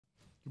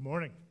Good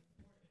morning.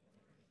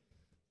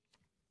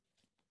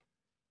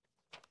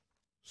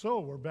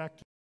 So we're back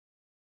to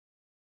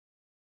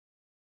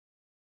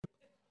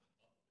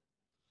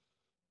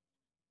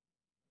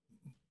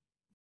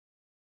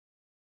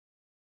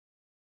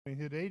we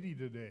hit 80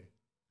 today,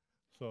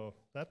 so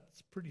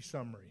that's pretty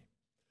summary.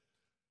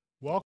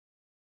 Welcome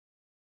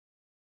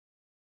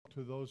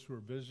to those who are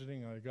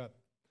visiting. I got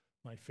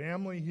my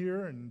family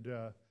here, and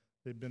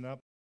they've been up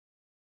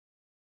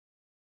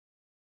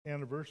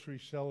anniversary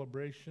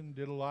celebration.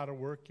 Did a lot of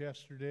work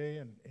yesterday,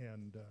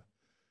 and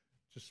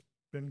just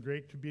been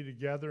great to be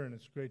together, and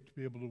it's great to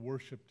be able to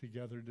worship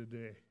together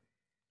today.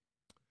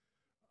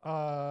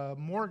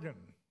 Morgan,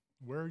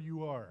 where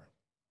you are?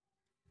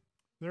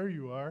 There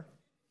you are.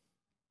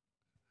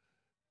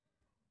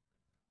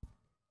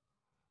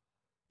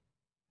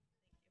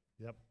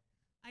 Yep.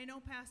 I know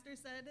Pastor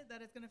said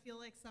that it's going to feel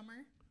like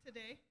summer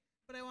today,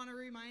 but I want to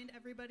remind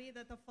everybody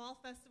that the Fall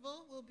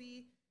Festival will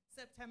be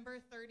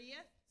September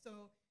 30th,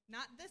 so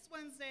not this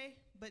Wednesday,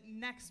 but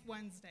next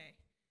Wednesday.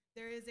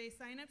 There is a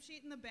sign-up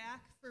sheet in the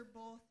back for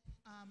both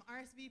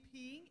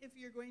RSVPing if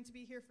you're going to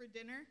be here for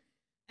dinner,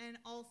 and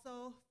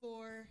also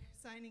for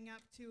signing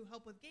up to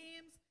help with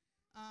games,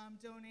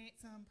 donate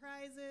some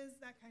prizes,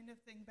 that kind of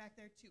thing back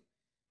there too.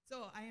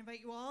 So I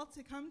invite you all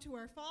to come to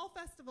our Fall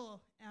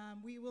Festival.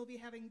 We will be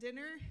having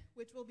dinner,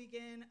 which will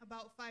begin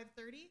about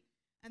 5:30,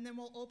 and then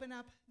we'll open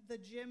up the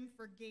gym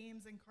for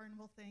games and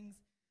carnival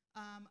things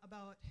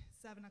about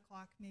 7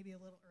 o'clock, maybe a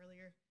little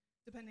earlier,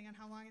 depending on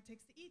how long it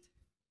takes to eat.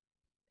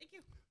 Thank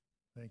you.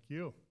 Thank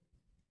you.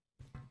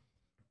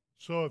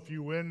 So if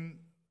you win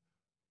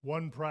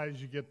one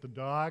prize, you get the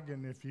dog,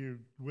 and if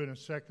you win a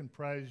second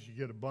prize, you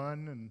get a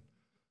bun, and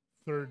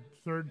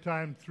third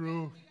time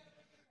through,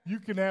 you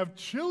can have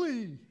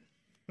chili.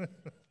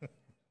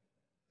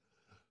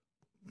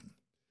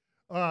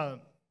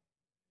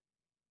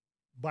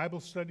 Bible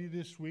study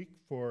this week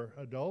for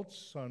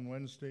adults on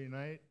Wednesday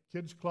night.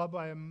 Kids Club,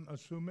 I am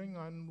assuming,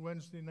 on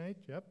Wednesday night.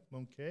 Yep,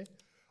 okay.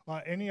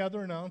 Any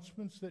other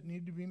announcements that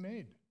need to be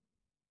made?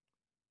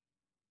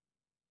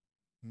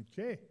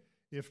 Okay.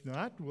 If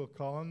not, we'll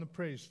call on the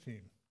praise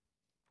team.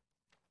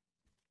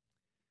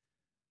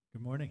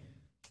 Good morning.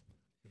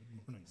 Good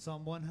morning.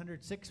 Psalm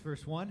 106,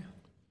 verse 1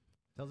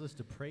 tells us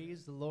to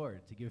praise the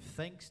Lord, to give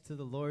thanks to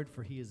the Lord,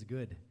 for he is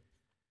good,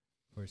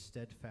 for his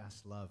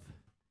steadfast love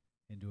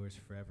endures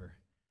forever.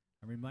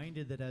 I'm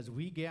reminded that as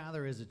we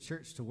gather as a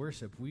church to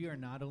worship, we are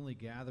not only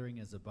gathering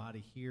as a body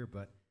here,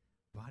 but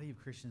a body of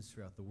Christians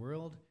throughout the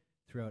world,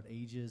 throughout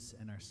ages,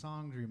 and our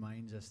song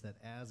reminds us that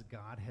as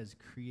God has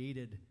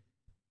created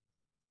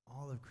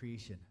all of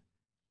creation,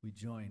 we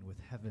join with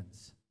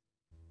heavens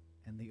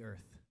and the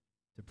earth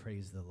to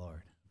praise the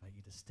Lord. I invite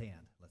you to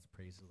stand. Let's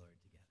praise the Lord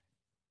together.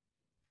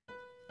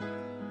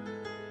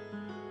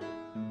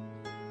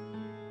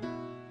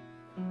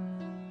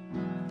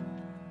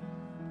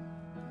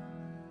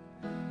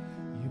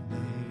 You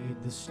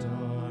made the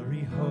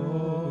starry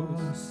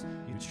host,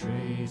 you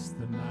traced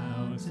the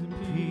mountain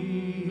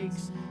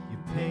peaks, you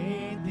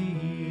paint the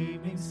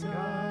evening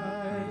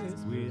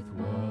skies with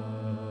wonders.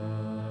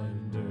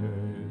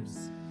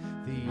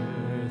 The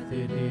earth,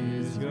 it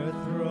is your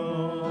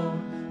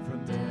throne,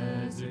 from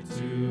desert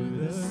to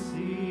the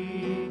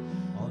sea.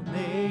 All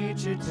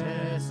nature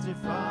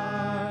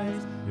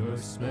testifies your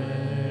splendors.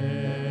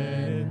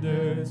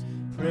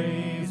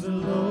 Praise the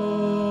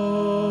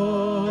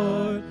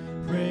Lord,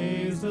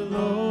 praise the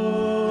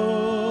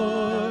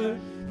Lord.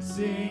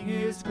 Sing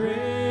his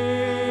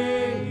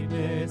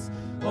greatness,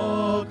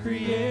 all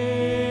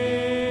creation.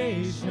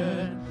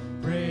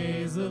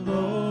 Praise the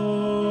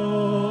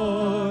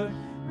Lord.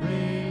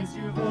 Raise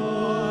your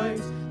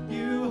voice,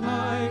 you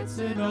heights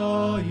and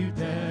all you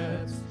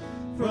depths,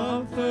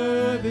 from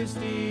furthest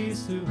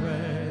east to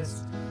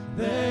west.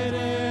 Let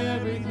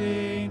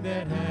everything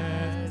that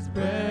has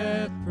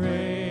breath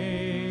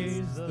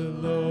praise the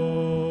Lord.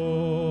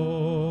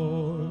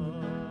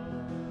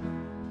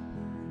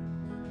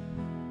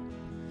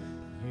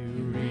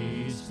 You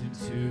reached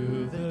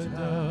into the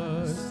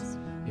dust,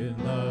 in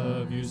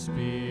love your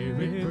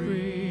spirit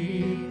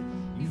breathed.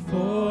 You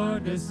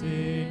formed us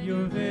in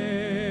your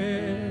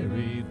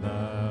very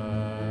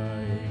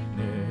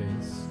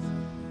likeness,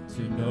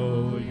 to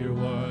know your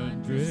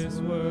wondrous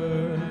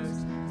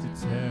works, to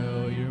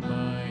tell your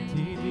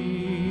mighty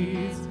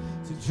deeds,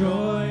 to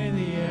join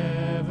the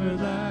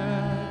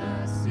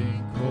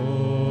everlasting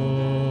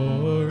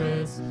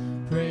chorus.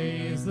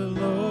 Praise the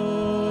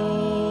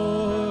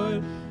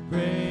Lord,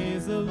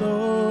 praise the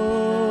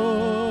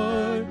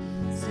Lord.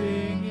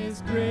 Sing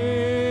his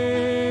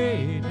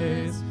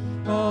greatness,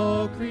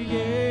 all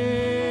creation.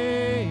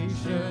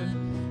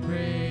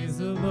 Praise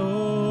the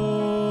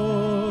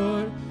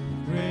Lord.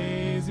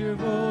 Raise your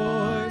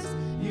voice,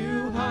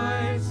 you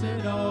heights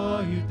and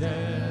all you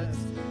depths,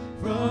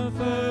 from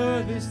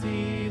furthest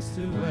east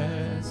to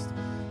west.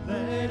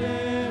 Let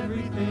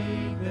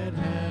everything that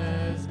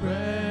has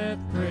breath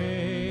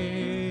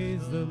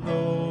praise the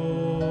Lord.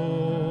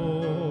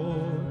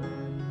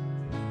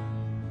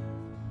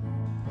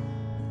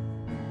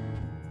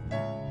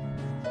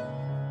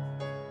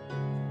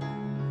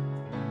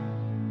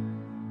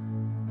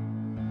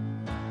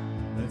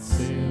 Let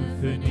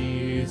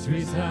symphonies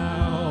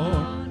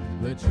resound,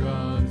 let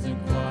drums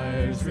and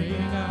choirs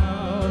ring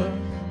out,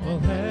 all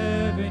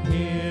heaven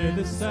hear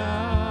the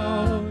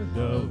sound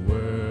of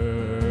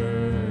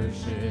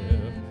worship.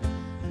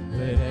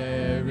 Let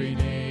every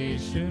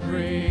nation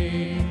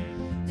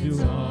bring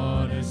to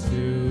honors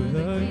to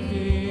the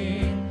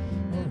King,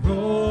 a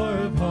roar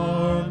of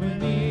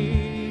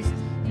harmonies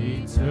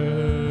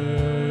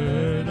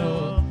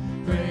eternal.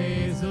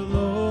 Praise the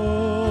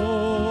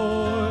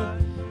Lord,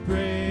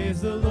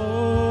 praise the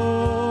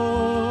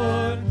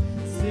Lord,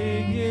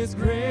 sing His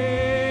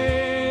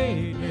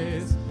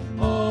greatness,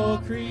 all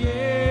creation.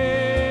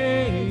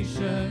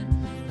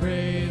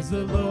 Praise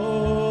the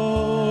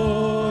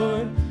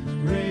Lord,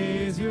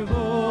 raise your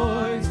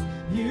voice,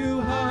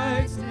 you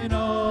heights and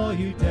all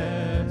you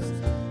depths,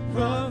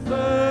 from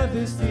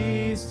furthest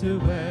east to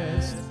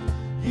west,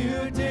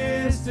 you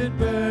distant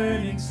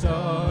burning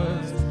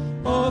stars,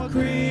 all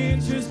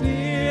creatures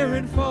near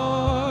and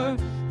far,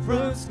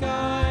 from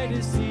sky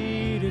to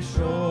sea to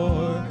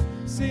shore,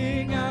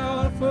 sing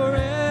out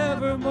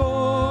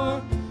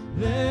forevermore.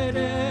 Let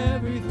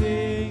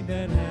everything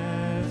that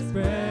has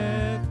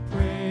breath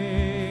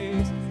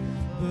praise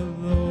the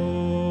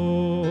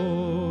Lord.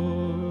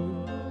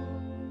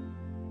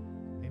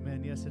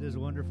 Amen. Yes, it is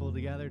wonderful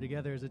to gather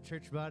together as a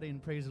church body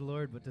and praise the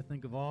Lord, but to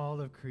think of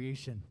all of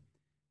creation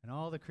and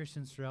all the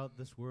Christians throughout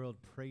this world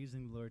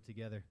praising the Lord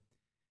together.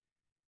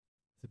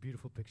 It's a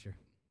beautiful picture.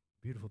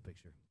 Beautiful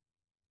picture.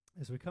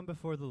 As we come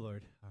before the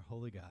Lord, our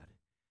holy God,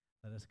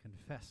 let us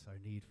confess our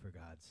need for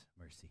God's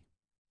mercy.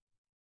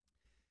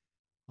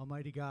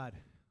 Almighty God,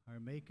 our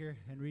Maker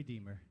and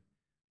Redeemer,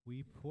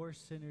 we poor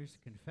sinners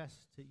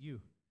confess to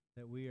you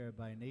that we are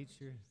by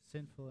nature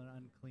sinful and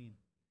unclean,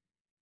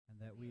 and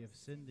that we have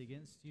sinned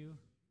against you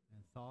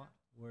in thought,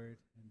 word,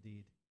 and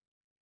deed.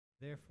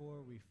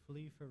 Therefore, we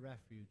flee for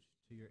refuge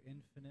to your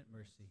infinite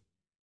mercy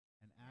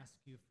and ask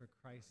you for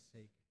Christ's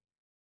sake,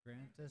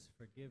 grant us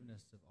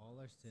forgiveness of all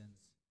our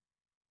sins,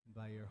 and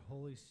by your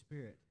Holy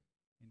Spirit,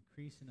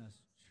 increase in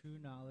us true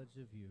knowledge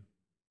of you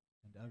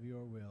and of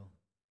your will,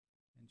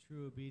 and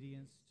true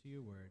obedience to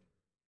your word,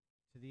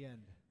 to the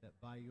end that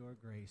by your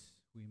grace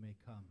we may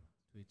come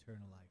to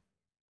eternal life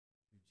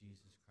through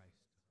Jesus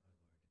Christ our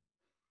Lord.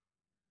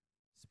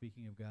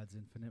 Speaking of God's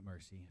infinite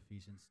mercy,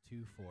 Ephesians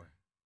 2:4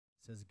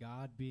 says,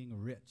 God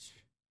being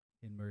rich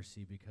in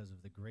mercy because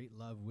of the great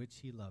love which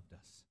he loved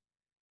us,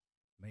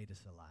 made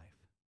us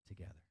alive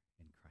together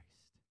in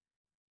Christ.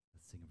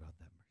 Let's sing about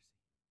that mercy.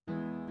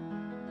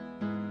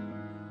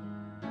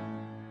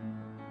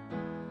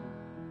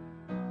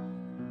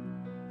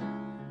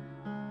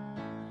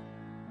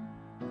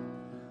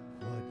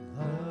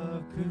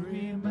 Could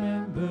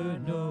remember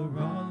no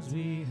wrongs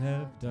we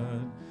have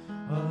done,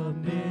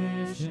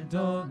 omniscient,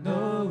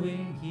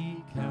 all-knowing,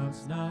 he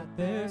counts not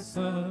their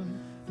sum,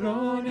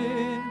 thrown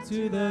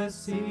into the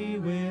sea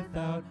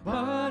without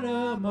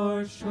bottom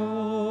or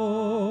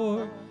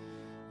shore.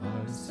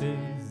 Our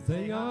sins,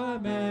 they are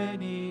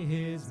many,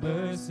 his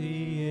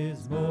mercy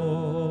is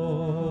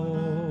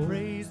more.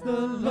 Praise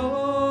the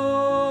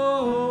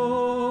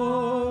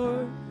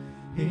Lord,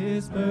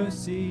 his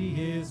mercy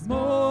is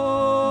more.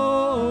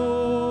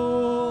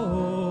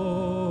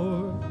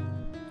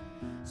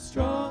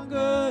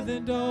 Stronger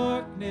than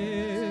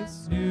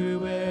darkness,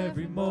 new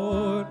every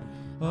morn.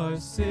 Our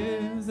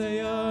sins, they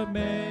are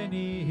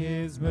many,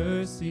 his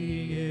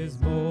mercy is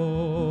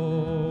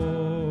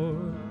more.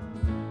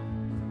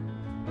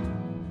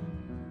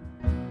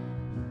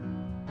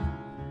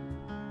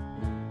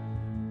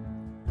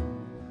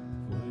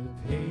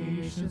 What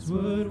patience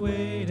would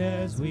wait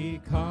as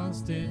we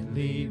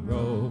constantly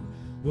roam?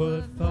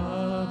 What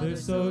Father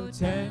so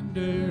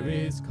tender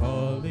is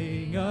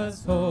calling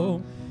us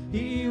home?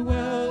 He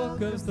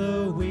welcomes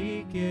the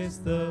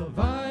weakest, the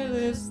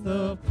vilest,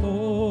 the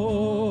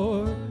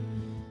poor.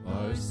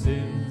 Our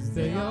sins,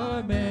 they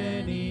are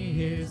many,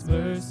 his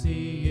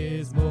mercy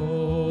is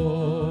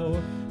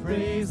more.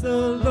 Praise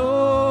the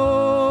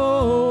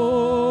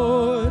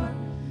Lord,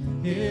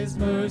 his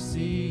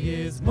mercy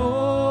is more.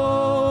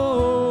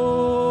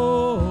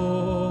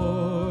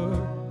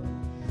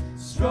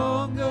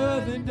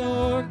 Stronger than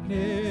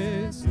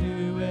darkness,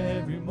 new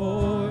every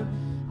morn.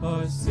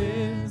 Our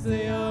sins,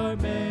 they are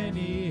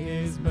many,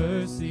 his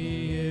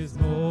mercy is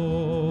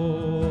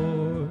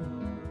more.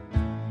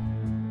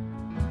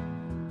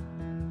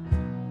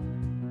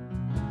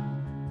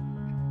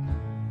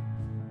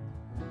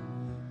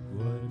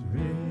 What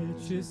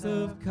riches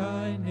of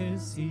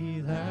kindness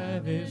he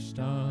lavished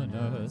on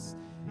us.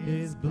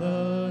 His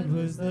blood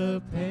was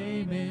the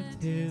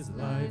payment, his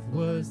life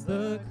was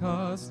the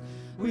cost.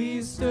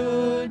 We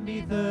stood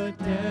 'neath the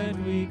debt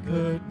we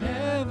could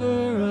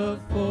never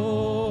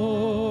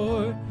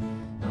afford.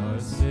 Our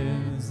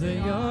sins, they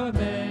are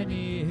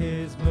many,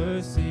 his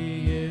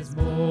mercy is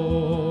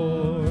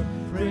more.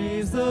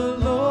 Praise the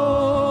Lord,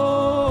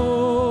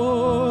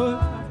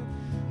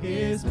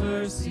 his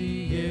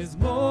mercy is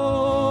more.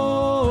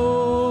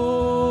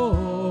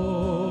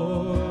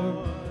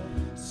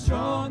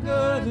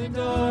 Stronger than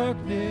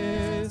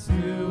darkness,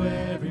 new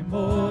every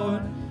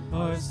morn.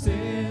 Our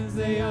sins,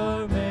 they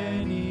are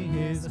many,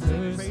 His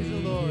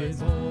mercy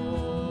is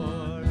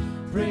more.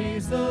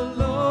 Praise the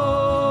Lord,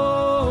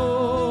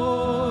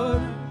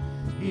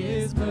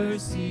 His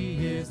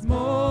mercy is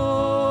more.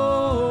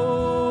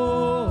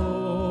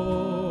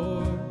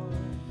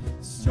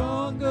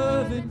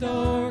 Stronger than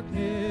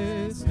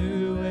darkness,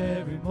 new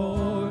every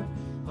morn.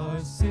 Our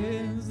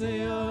sins,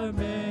 they are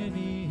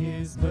many,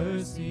 His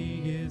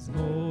mercy is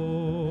more.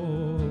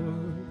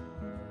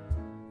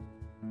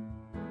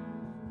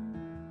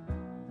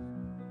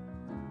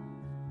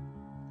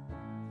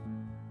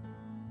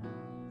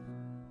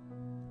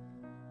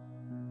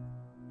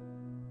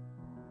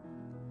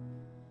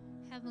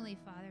 Heavenly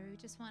Father, we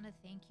just want to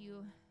thank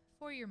you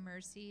for your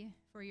mercy,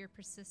 for your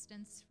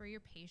persistence, for your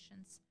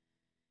patience,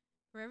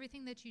 for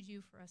everything that you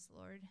do for us,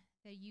 Lord,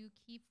 that you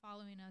keep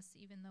following us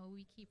even though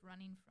we keep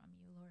running from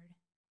you, Lord.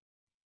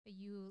 But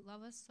you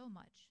love us so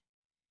much,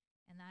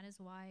 and that is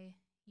why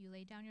you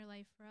laid down your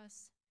life for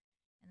us,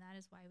 and that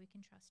is why we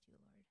can trust you,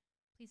 Lord.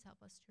 Please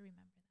help us to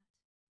remember that.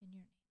 In your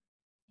name,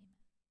 amen.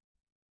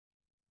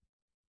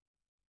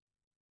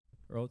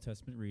 Our Old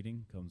Testament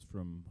reading comes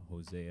from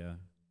Hosea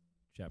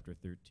chapter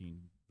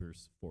 13,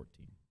 verse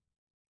 14.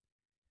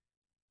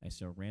 I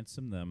shall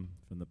ransom them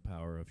from the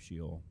power of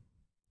Sheol.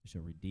 I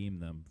shall redeem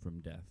them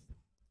from death.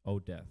 O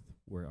death,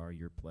 where are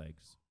your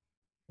plagues?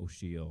 O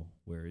Sheol,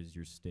 where is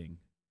your sting?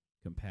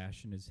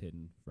 Compassion is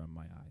hidden from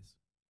my eyes.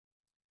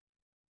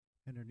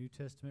 And our New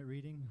Testament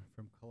reading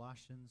from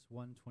Colossians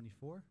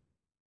 1:24,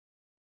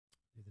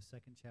 the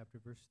second chapter,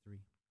 verse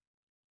 3.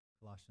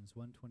 Colossians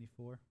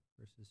 1:24,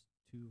 verses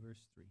 2,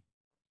 verse 3.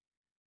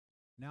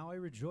 Now I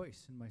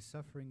rejoice in my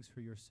sufferings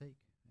for your sake,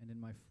 and in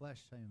my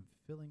flesh I am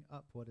filling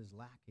up what is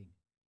lacking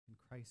in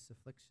Christ's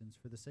afflictions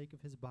for the sake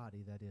of his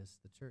body, that is,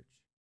 the church,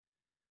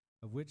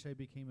 of which I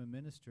became a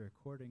minister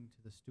according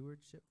to the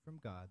stewardship from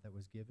God that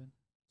was given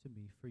to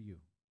me for you,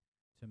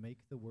 to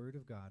make the word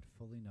of God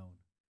fully known,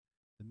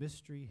 the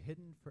mystery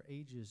hidden for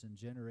ages and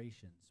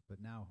generations,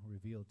 but now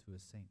revealed to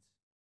his saints.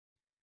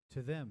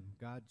 To them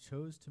God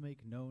chose to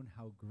make known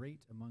how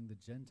great among the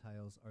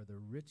Gentiles are the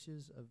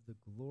riches of the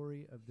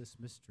glory of this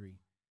mystery,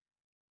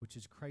 which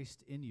is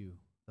Christ in you,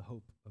 the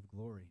hope of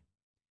glory.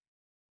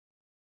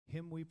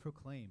 Him we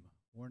proclaim,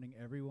 warning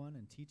everyone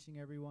and teaching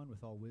everyone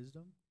with all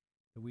wisdom,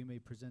 that we may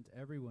present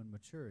everyone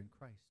mature in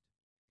Christ.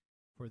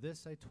 For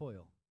this I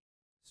toil,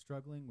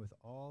 struggling with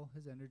all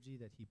his energy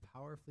that he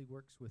powerfully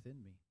works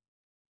within me.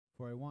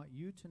 For I want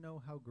you to know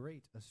how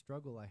great a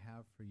struggle I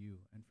have for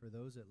you and for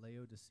those at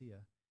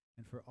Laodicea,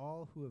 and for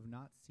all who have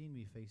not seen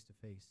me face to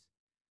face,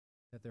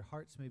 that their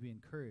hearts may be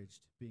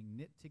encouraged, being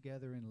knit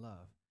together in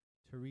love,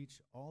 to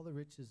reach all the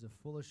riches of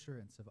full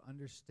assurance of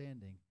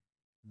understanding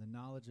and the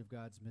knowledge of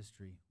God's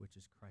mystery, which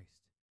is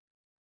Christ,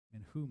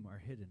 in whom are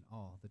hidden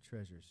all the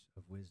treasures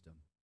of wisdom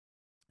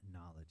and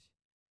knowledge.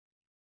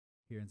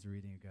 Here ends the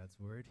reading of God's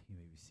word. You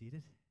may be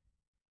seated.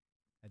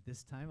 At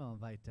this time, I'll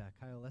invite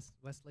Kyle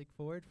Westlake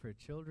forward for a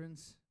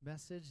children's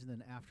message, and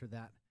then after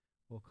that,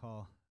 we'll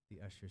call the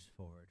ushers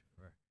forward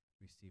for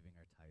receiving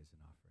our tithes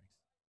and offerings.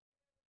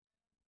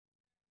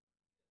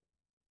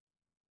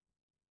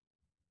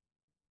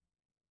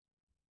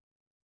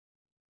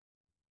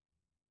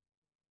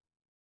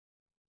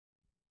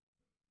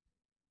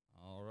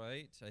 All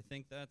right, I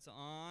think that's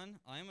on.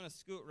 I'm going to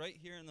scoot right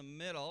here in the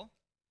middle.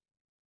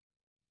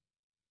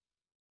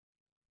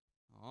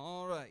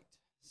 All right,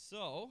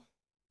 so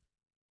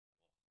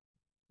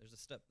there's a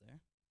step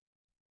there.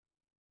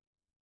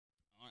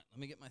 All right, let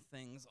me get my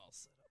things all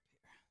set up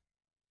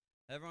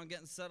here. Everyone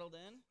getting settled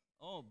in?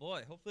 Oh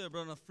boy, hopefully I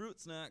brought enough fruit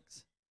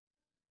snacks.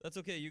 That's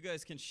okay, you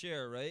guys can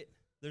share, right?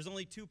 There's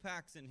only 2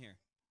 packs in here.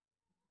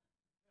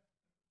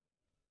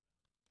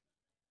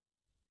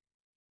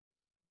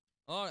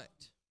 All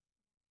right.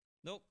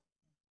 Nope.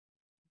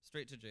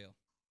 Straight to jail.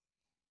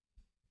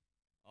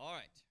 All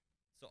right.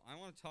 So I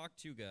want to talk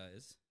to you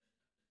guys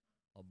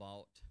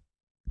about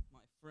my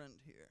friend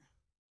here.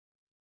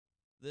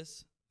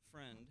 This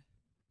friend,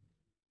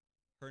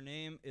 her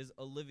name is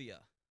Olivia.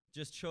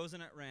 Just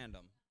chosen at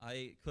random.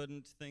 I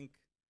couldn't think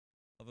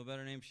of a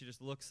better name. She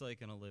just looks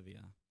like an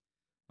Olivia.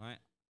 All right.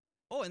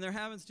 Oh, and there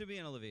happens to be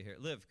an Olivia here.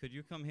 Liv, could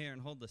you come here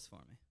and hold this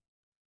for me?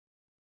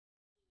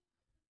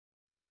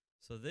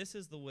 So this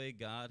is the way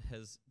God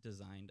has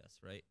designed us,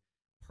 right?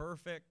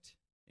 Perfect.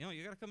 You know,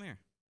 you got to come here.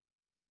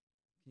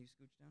 Can you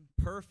scooch down?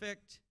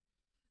 Perfect.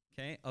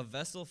 Okay, a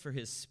vessel for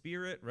his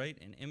spirit, right?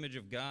 An image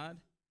of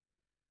God.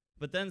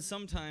 But then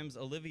sometimes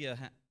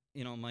Olivia,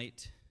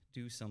 might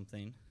do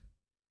something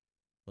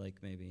like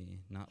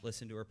maybe not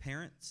listen to her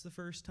parents the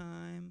first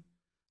time,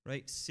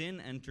 right?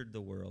 Sin entered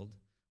the world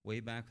way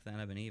back with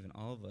Adam and Eve, and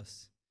all of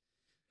us,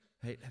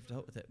 right, have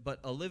dealt with it.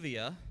 But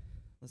Olivia,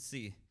 let's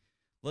see.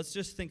 Let's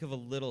just think of a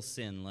little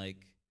sin,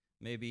 like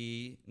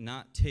maybe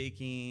not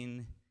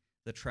taking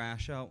the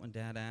trash out when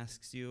Dad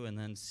asks you and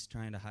then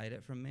trying to hide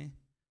it from me.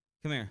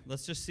 Come here.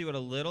 Let's just see what a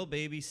little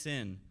baby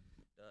sin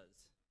does.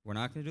 We're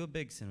not going to do a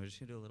big sin. We're just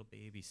going to do a little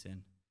baby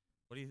sin.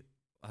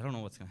 I don't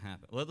know what's going to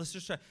happen. Let's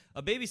just try.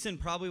 A baby sin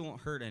probably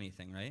won't hurt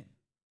anything, right?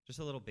 Just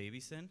a little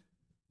baby sin.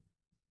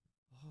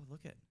 Oh, Oh,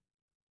 look at,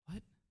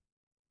 what?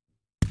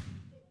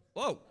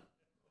 Whoa.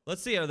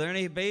 Let's see, are there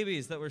any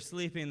babies that were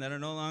sleeping that are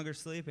no longer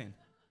sleeping?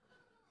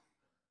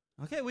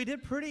 Okay, we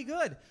did pretty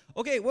good.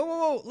 Okay,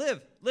 whoa,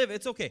 Liv,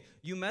 it's okay.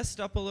 You messed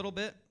up a little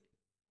bit,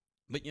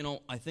 but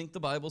I think the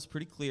Bible's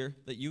pretty clear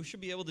that you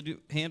should be able to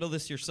handle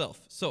this yourself.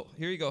 So,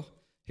 here you go.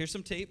 Here's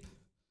some tape.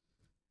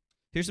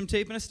 Here's some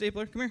tape and a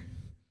stapler. Come here.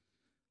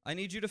 I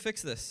need you to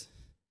fix this.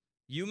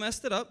 You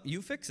messed it up,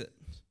 you fix it.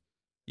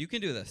 You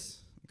can do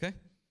this, okay?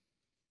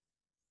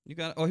 You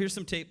got it. Oh, here's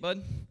some tape,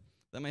 bud.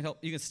 That might help.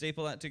 You can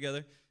staple that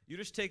together. You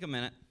just take a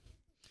minute.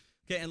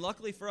 Okay, and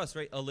luckily for us,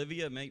 right,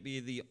 Olivia might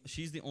be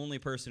she's the only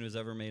person who's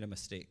ever made a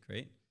mistake,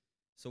 right?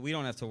 So we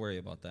don't have to worry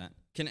about that.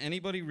 Can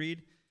anybody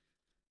read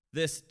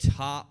this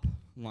top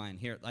line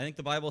here? I think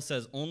the Bible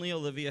says only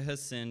Olivia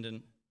has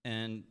sinned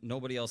and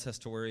nobody else has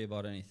to worry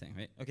about anything,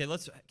 right? Okay,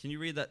 can you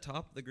read that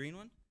top, the green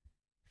one?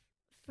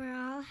 For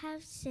all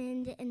have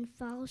sinned and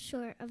fall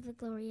short of the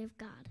glory of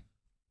God.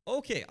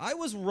 Okay, I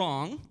was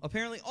wrong.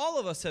 Apparently all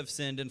of us have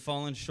sinned and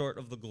fallen short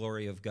of the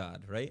glory of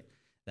God, right?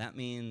 That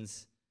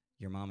means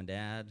your mom and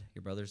dad,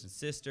 your brothers and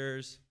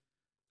sisters,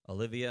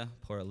 Olivia,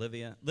 poor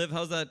Olivia. Liv,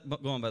 how's that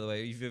going, by the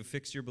way? Have you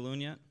fixed your balloon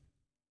yet?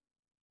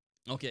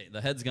 Okay, the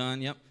head's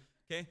gone, yep.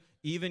 Okay,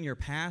 even your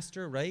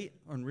pastor, right,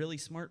 and really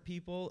smart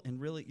people, and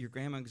really your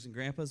grandmas and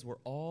grandpas, we're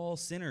all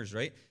sinners,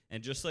 right?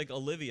 And just like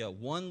Olivia,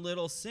 one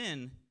little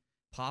sin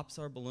pops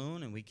our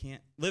balloon and we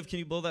can't. Liv, can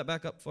you blow that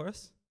back up for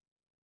us?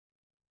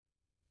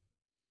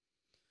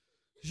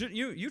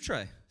 You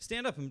try.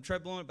 Stand up and try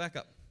blowing it back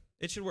up.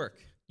 It should work.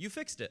 You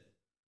fixed it.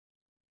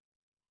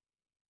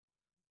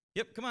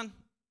 Yep, come on.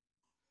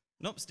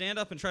 Nope, stand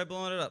up and try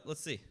blowing it up.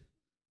 Let's see.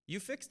 You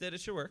fixed it. It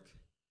should work.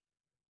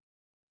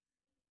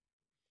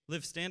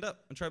 Liv, stand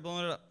up and try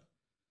blowing it up.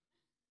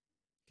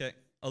 Okay,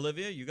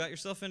 Olivia, you got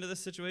yourself into this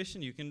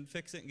situation. You can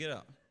fix it and get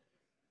out.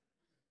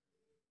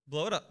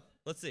 Blow it up.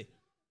 Let's see.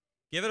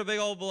 Give it a big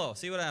old blow.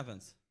 See what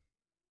happens.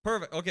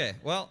 Perfect. Okay,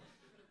 well,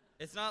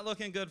 it's not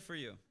looking good for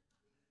you.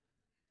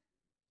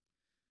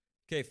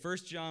 Okay, 1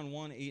 John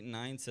 1, 8 and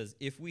 9 says,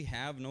 if we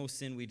have no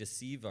sin, we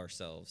deceive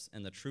ourselves,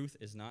 and the truth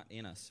is not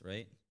in us,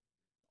 right?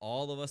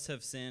 All of us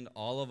have sinned.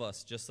 All of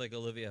us, just like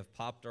Olivia, have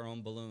popped our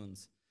own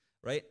balloons,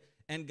 right?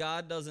 And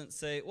God doesn't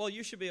say, well,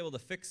 you should be able to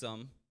fix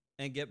them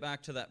and get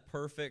back to that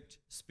perfect,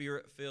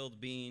 spirit-filled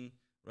being,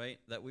 right,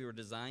 that we were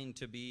designed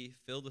to be,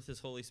 filled with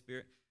his Holy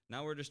Spirit.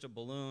 Now we're just a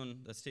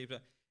balloon that's taped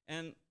up.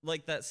 And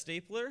like that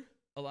stapler,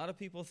 a lot of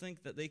people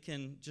think that they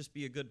can just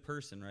be a good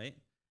person, right?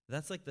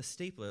 That's like the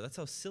stapler. That's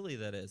how silly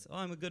that is. Oh,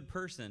 I'm a good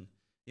person.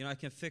 I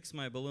can fix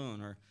my balloon.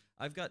 Or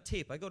I've got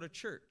tape. I go to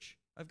church.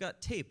 I've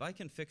got tape. I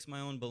can fix my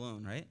own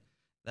balloon, right?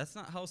 That's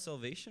not how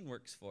salvation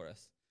works for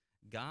us.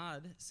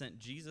 God sent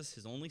Jesus,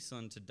 his only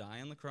son, to die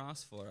on the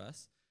cross for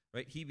us,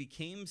 right? He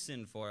became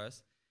sin for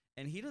us,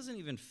 and he doesn't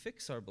even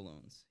fix our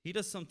balloons. He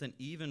does something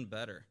even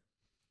better.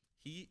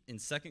 In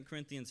 2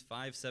 Corinthians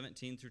 5,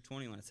 17 through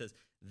 21, it says,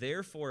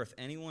 therefore, if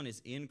anyone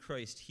is in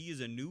Christ, he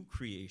is a new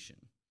creation.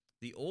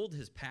 The old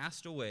has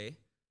passed away,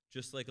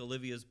 just like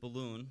Olivia's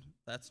balloon.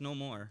 That's no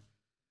more.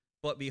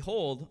 But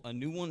behold, a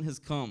new one has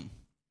come.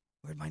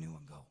 Where'd my new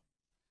one go?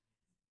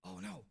 Oh,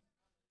 no.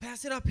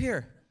 Pass it up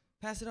here.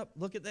 Pass it up.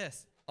 Look at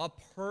this. A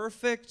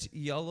perfect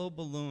yellow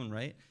balloon,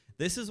 right?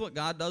 This is what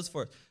God does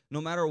for us. No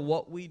matter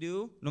what we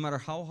do, no matter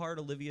how hard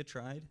Olivia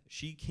tried,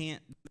 she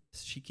can't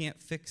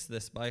fix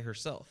this by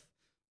herself,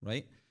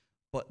 right?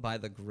 But by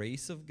the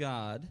grace of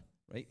God,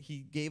 right, he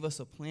gave us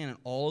a plan, and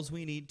all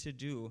we need to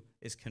do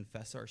is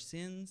confess our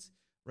sins,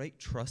 right?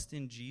 Trust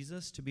in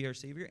Jesus to be our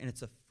Savior, and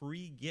it's a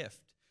free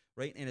gift,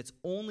 right? And it's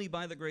only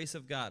by the grace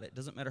of God. It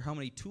doesn't matter how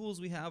many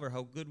tools we have or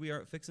how good we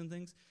are at fixing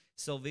things.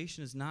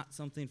 Salvation is not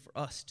something for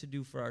us to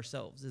do for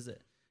ourselves, is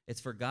it? It's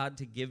for God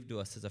to give to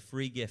us as a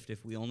free gift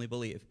if we only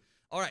believe.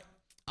 All right,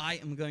 I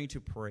am going to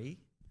pray,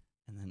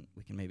 and then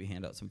we can maybe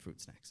hand out some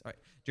fruit snacks. All right,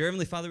 dear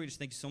Heavenly Father, we just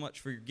thank you so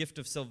much for your gift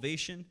of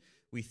salvation.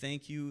 We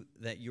thank you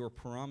that your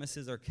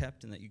promises are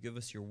kept and that you give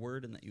us your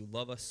word and that you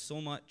love us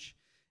so much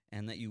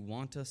and that you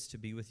want us to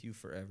be with you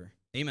forever.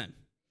 Amen.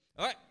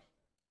 All right.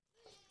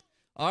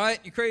 All right,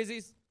 you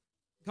crazies.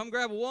 Come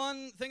grab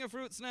one thing of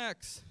fruit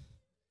snacks.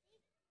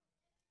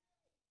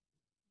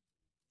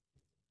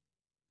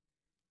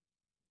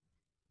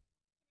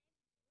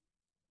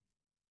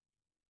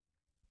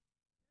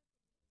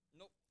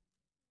 Nope.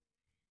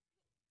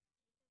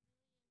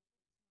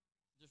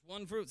 Just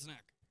one fruit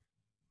snack.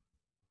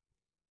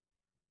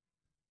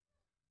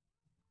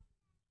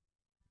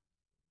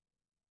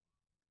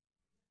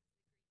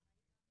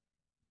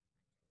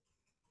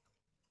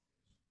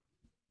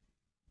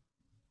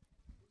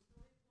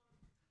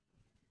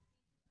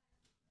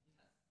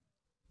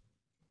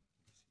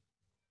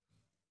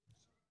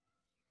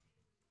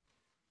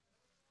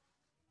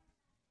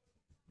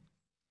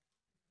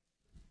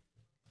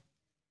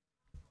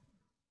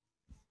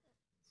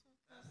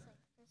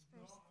 So it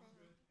goes like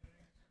this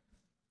first thing.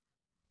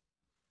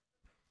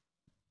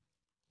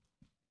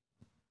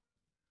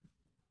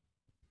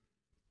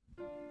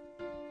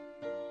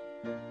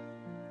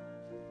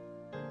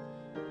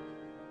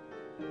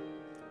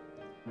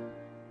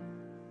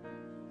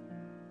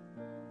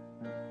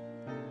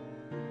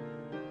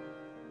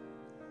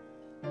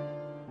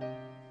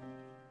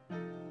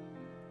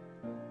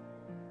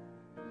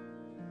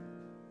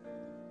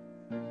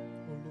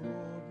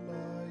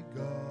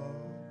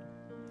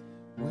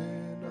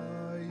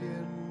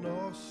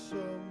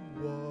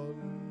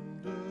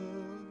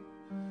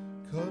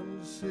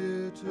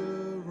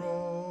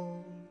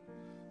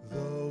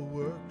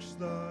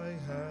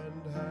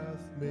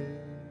 displayed.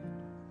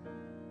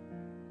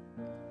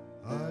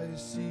 I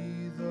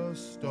see the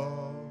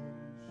stars,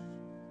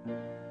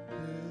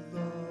 hear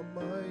the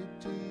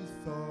mighty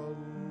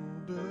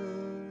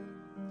thunder,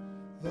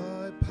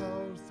 thy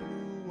power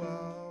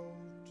throughout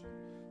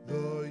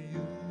the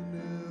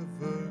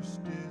universe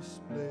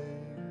displayed.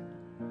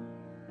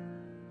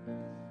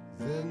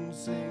 Then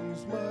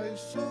sings my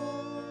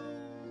soul,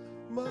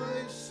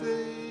 my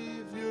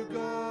Savior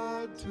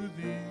God, to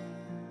thee.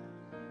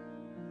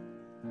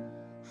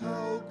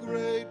 How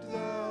great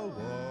thou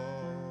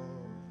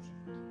art,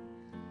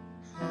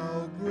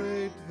 how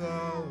great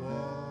thou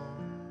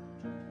art.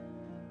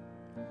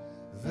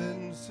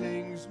 Then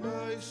sings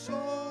my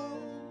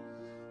soul,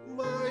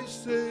 my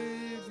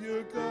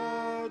Savior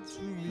God,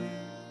 to me.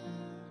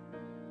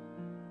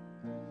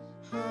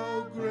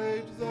 How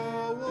great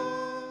thou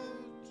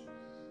art,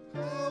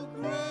 how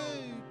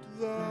great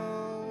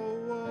thou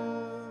art.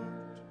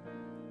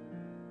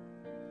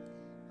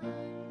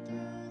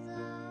 Under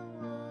the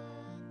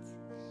woods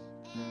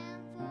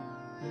and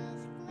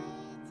forest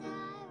glades I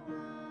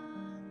wander.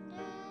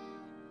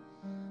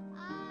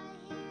 I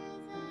hear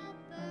the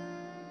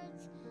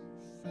birds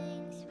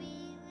sing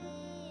sweetly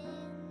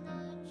in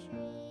the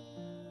trees.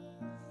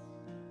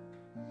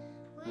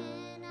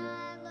 When I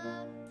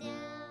look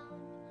down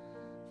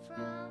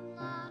from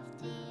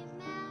lofty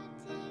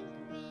mountain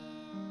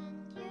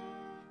grandeur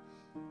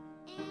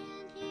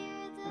and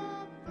hear the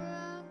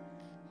brook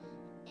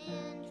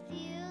and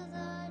feel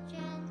the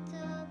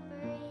gentle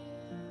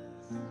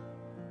breeze.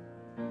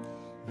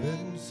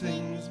 Then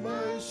sings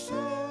my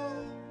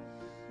soul,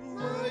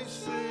 my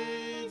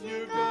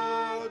Savior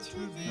God, to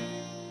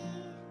thee.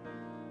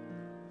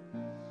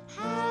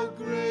 How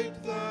great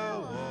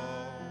thou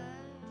art,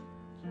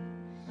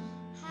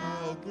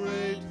 how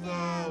great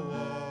thou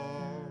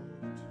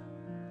art.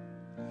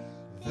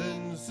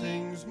 Then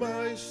sings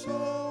my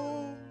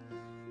soul,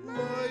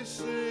 my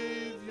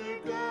Savior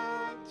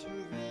God, to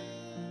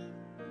thee.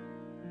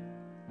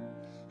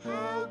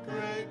 How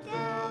great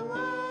thou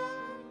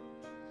art,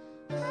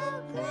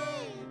 how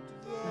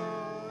great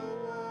thou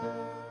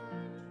art.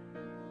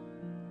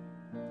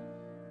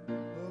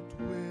 But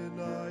when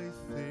I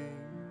think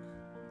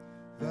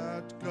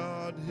that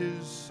God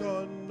his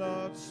Son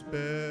not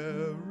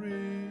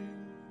sparing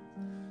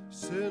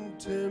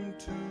sent him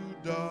to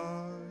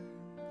die,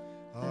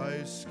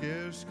 I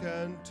scarce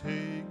can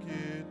take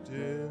it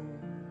in,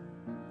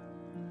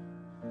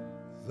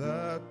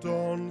 that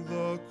on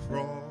the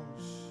cross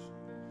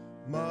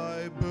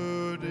my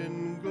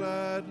burden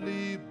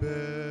gladly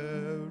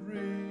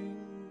bearing,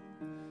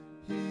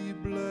 he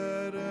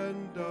bled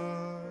and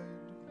died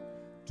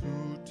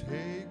to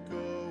take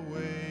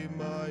away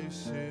my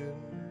sin.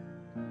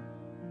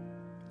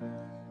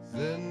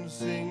 Then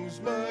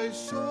sings my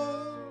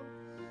soul,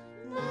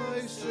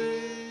 my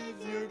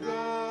Savior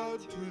God,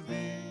 to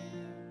thee.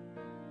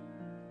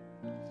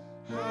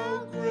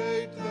 How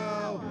great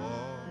thou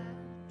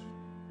art,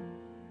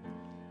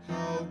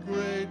 how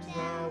great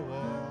thou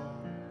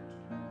art.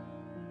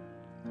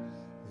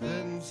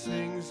 Then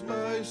sings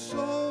my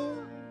soul,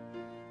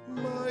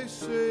 my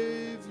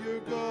Savior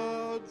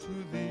God,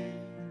 to thee.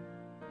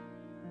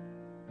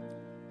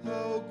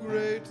 How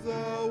great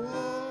thou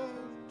art,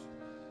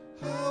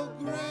 how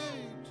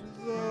great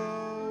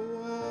thou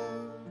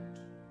art.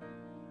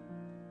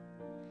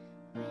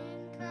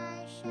 When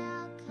Christ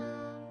shall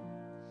come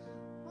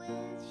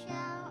with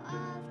shout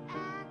of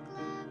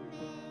acclamation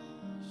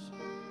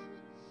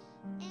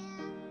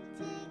and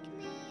take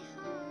me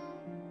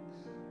home,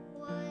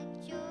 what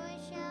joy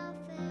shall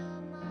fill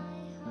my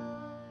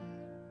heart?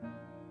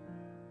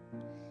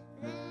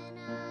 Then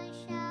I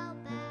shall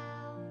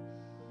bow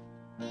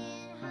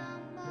in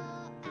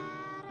humble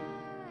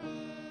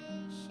adoration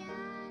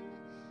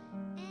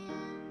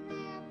and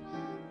there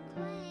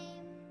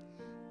proclaim,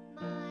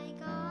 my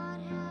God,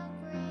 how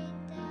great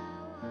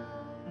thou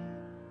art.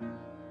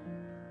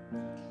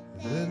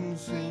 Then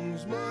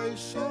sings my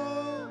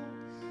soul,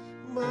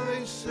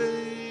 my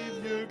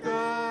Savior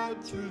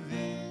God, to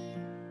thee.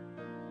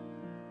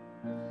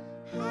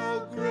 How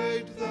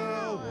great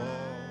thou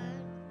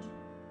art,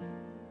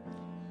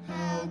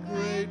 how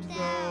great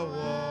thou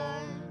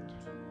art.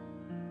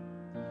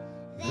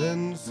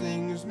 Then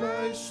sings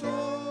my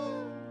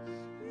soul,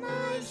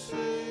 my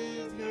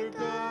Savior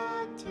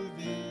God, to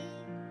thee.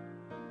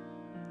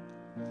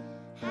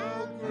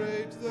 How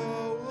great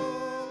thou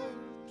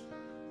art,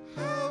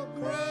 how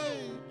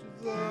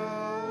great thou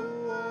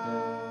art.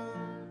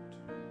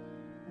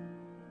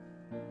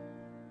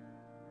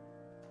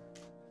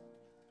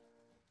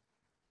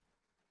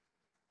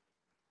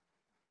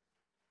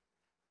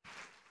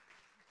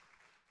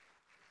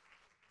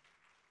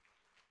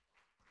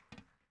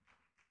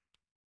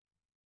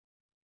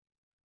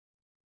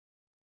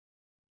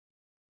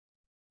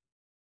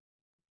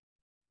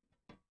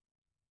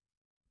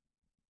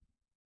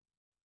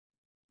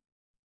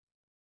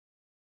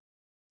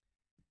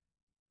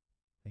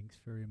 Thanks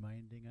for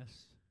reminding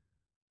us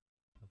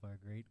of our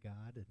great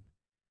God and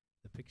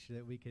the picture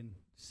that we can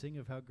sing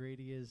of how great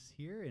he is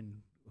here,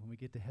 and when we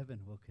get to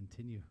heaven, we'll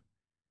continue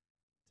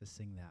to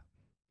sing that.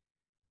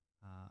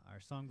 Our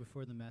song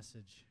before the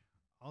message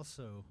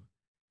also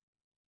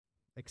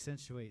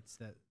accentuates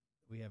that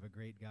we have a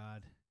great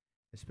God,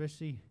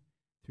 especially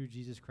through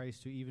Jesus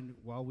Christ, who even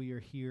while we are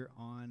here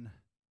on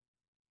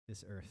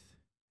this earth,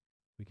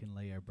 we can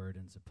lay our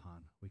burdens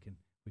upon. We can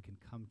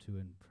come to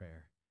in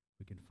prayer.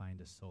 We can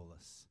find a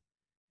solace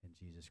in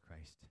Jesus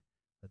Christ.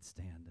 Let's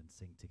stand and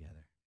sing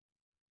together.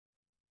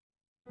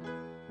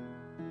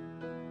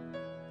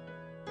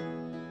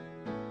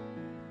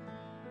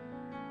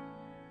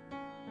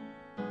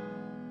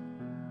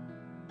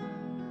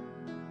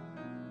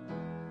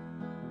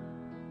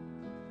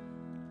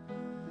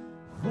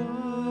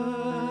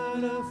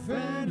 What a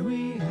friend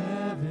we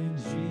have in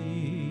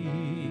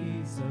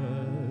Jesus,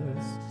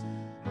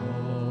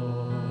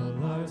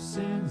 all our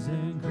sins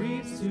and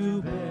griefs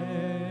to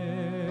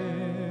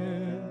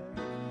bear.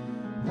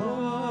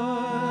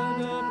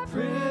 What a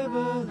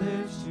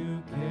privilege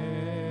to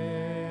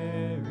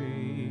carry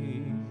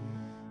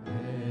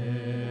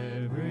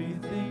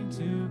everything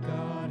to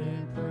God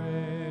in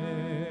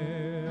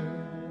prayer.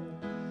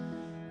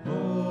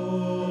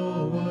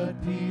 Oh,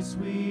 what peace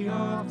we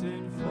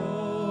often forfeit.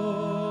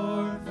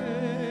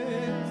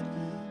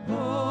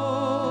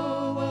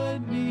 Oh,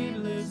 what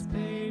needless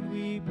pain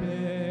we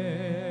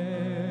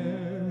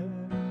bear.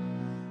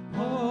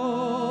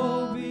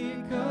 All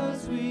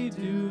because we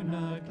do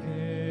not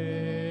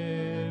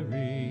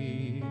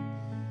carry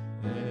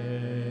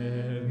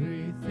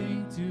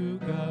everything to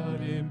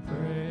God in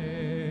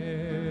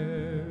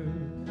prayer.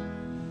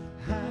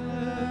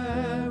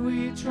 Have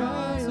we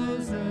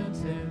trials and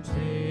temptations?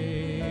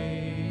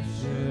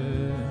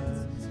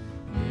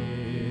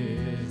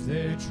 Is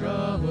there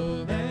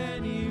trouble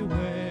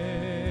anywhere?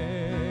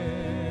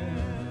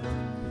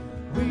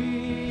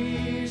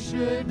 We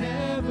should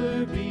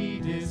never be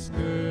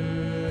discouraged.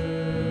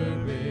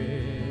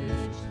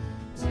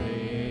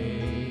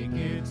 Take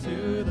it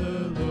to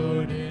the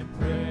Lord in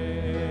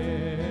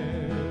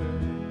prayer.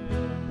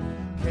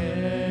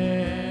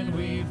 Can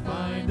we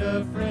find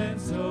a friend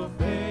so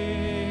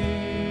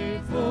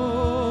faithful,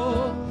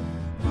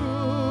 who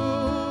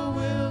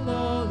will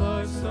all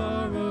our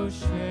sorrows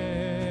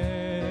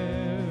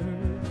share?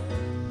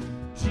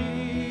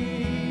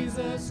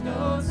 Jesus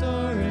knows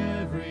our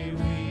every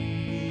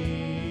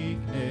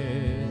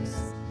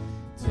weakness.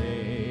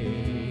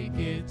 Take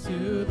it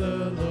to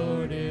the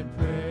Lord in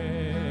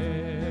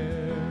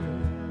prayer.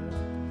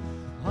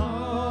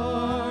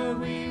 Are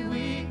we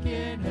weak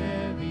and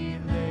heavy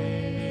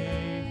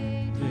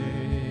laden,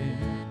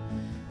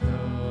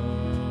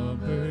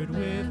 covered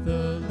with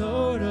the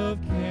load of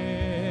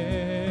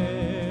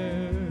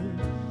care?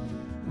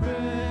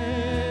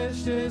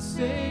 Precious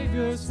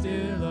Savior,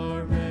 still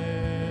our refuge.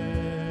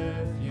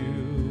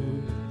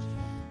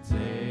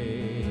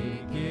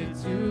 Take it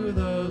to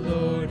the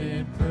Lord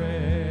in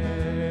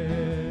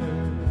prayer.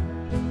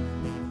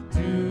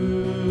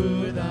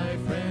 Do thy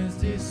friends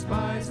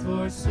despise,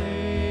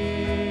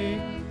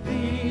 forsake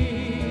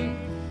thee?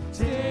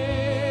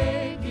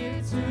 Take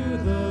it to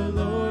the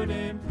Lord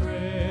in prayer.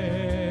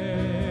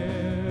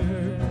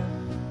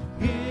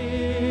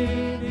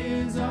 In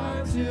his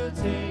arms he'll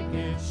take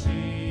and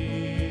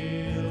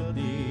shield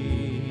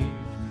thee.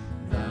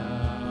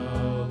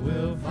 Thou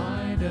wilt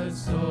find a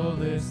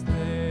solace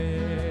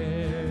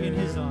there. In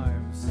his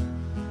arms.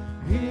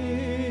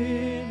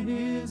 In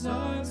his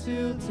arms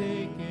he'll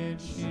take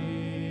and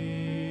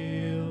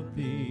shield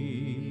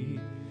thee.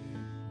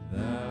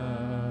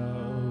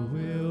 Thou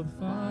wilt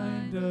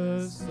find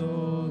a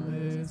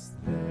solace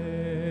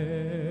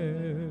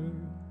there.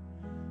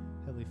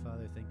 Heavenly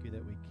Father, thank you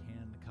that we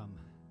can come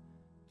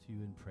to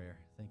you in prayer.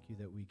 Thank you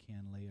that we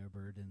can lay our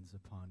burdens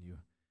upon you.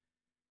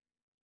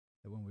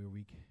 That when we're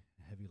weak and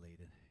heavy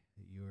laden,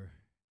 that you are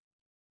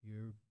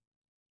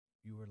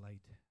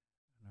light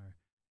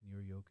and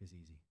your yoke is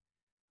easy.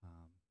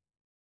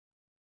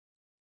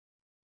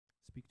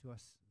 Speak to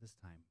us this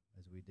time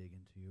as we dig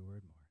into your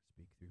word more.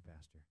 Speak through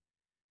Pastor.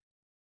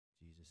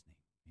 In Jesus' name,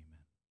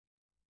 amen.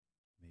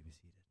 You may be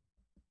seated.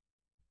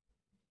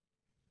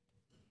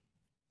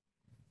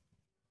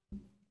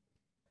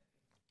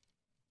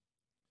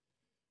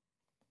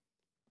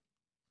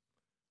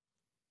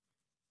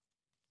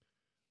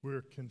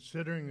 We're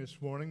considering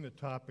this morning the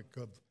topic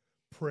of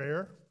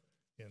prayer,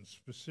 and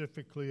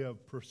specifically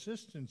of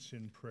persistence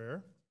in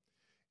prayer.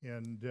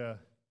 And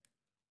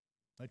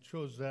I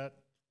chose that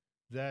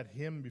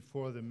hymn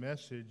before the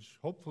message,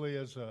 hopefully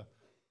as a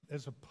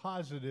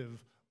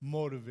positive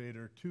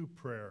motivator to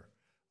prayer,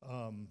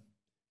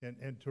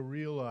 and to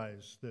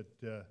realize that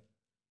the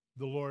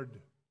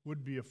Lord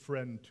would be a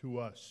friend to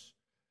us.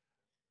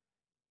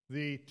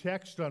 The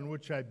text on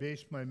which I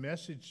based my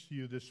message to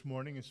you this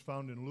morning is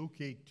found in Luke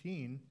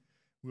 18.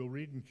 We'll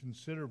read and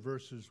consider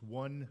verses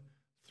 1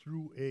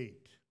 through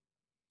 8.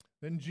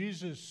 Then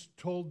Jesus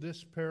told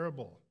this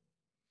parable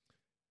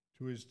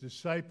to his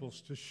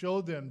disciples to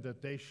show them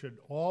that they should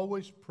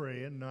always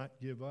pray and not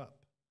give up.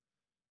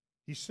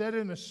 He said,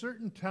 in a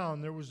certain town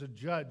there was a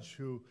judge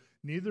who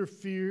neither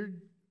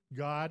feared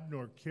God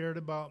nor cared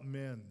about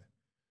men.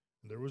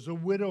 There was a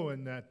widow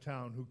in that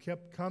town who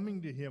kept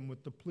coming to him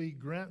with the plea,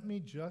 "Grant me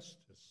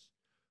justice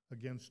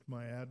against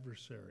my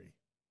adversary."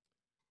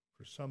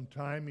 For some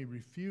time he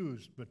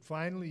refused, but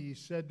finally he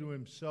said to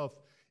himself,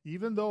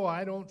 "Even though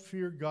I don't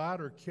fear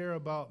God or care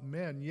about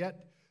men,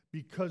 yet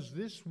because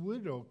this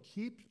widow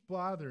keeps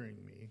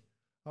bothering me,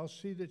 I'll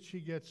see that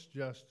she gets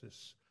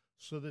justice,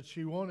 so that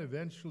she won't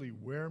eventually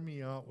wear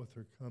me out with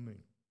her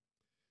coming."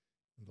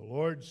 And the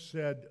Lord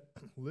said,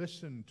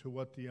 "Listen to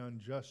what the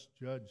unjust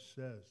judge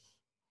says.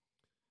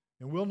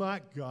 And will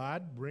not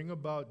God bring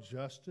about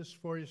justice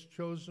for his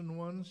chosen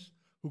ones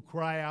who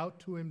cry out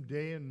to him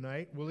day and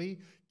night? Will he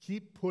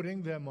keep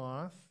putting them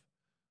off?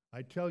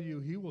 I tell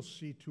you, he will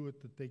see to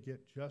it that they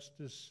get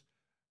justice,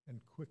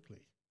 and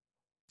quickly.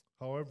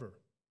 However,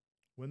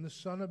 when the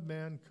Son of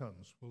Man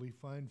comes, will he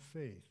find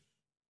faith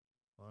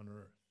on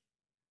earth?"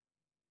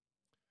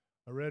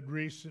 I read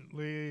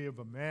recently of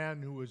a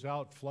man who was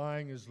out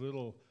flying his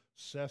little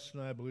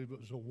Cessna, I believe it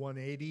was a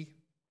 180.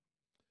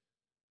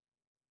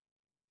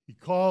 He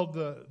called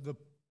the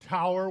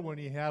tower when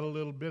he had a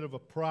little bit of a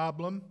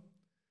problem.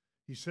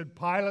 He said,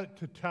 "Pilot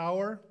to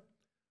tower,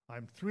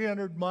 I'm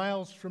 300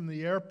 miles from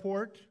the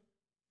airport,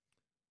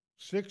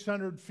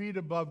 600 feet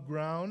above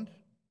ground.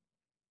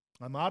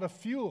 I'm out of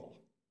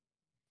fuel,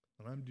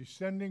 and I'm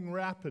descending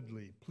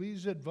rapidly.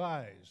 Please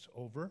advise."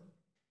 Over.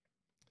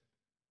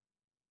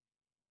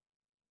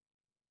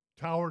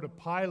 "Tower to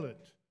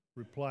pilot,"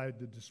 replied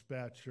the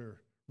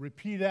dispatcher.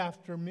 "Repeat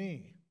after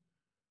me.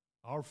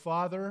 Our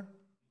Father,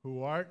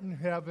 who art in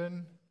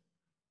heaven,"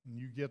 and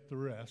you get the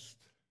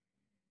rest.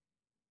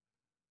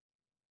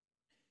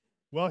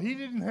 Well, he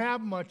didn't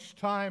have much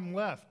time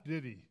left,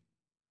 did he,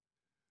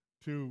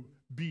 to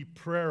be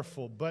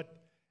prayerful?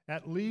 But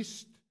at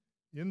least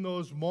in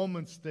those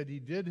moments that he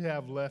did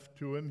have left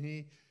to him,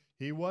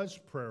 he was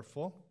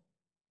prayerful.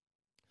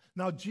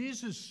 Now,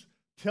 Jesus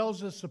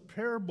tells us a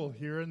parable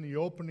here in the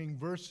opening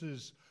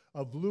verses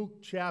of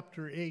Luke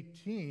chapter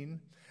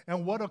 18.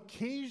 And what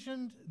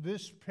occasioned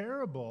this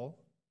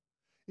parable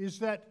is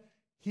that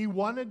he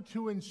wanted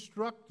to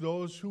instruct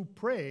those who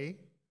pray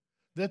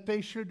that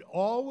they should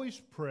always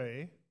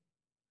pray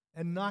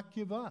and not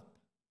give up.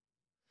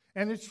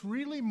 And it's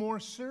really more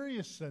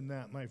serious than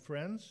that, my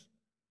friends,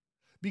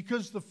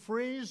 because the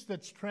phrase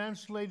that's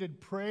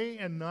translated "pray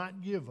and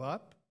not give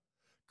up"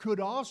 could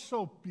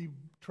also be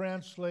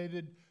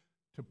translated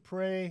to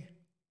pray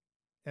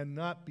and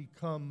not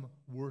become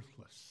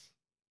worthless.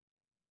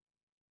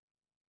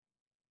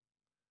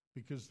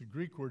 Because the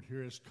Greek word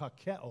here is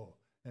kakeo,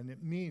 and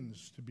it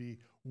means to be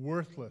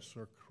worthless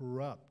or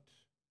corrupt.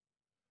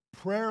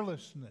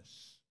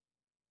 Prayerlessness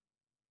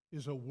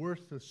is a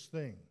worthless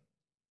thing.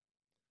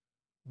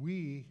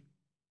 We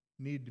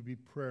need to be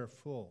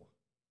prayerful.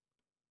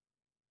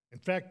 In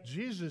fact,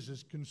 Jesus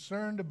is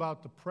concerned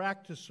about the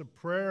practice of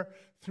prayer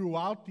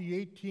throughout the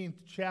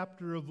 18th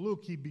chapter of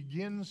Luke. He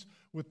begins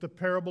with the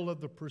parable of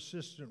the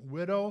persistent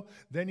widow.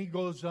 Then he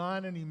goes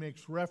on and he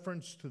makes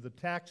reference to the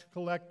tax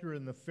collector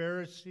and the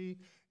Pharisee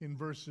in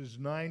verses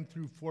 9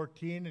 through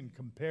 14 and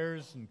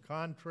compares and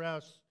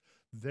contrasts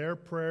their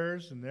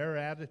prayers and their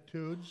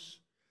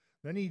attitudes.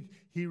 Then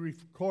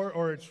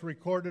it's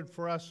recorded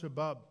for us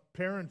about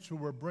parents who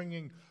were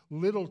bringing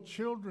little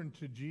children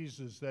to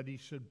Jesus, that he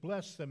should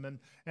bless them.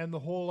 And the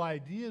whole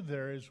idea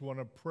there is one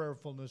of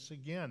prayerfulness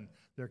again.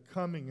 They're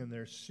coming and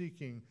they're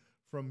seeking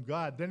from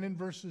God. Then in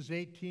verses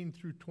 18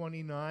 through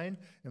 29,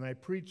 and I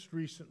preached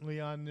recently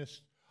on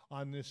this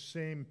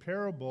same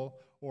parable,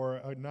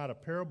 or not a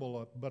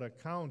parable, but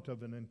account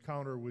of an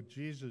encounter with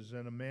Jesus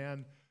and a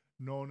man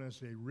known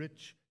as a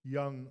rich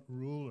young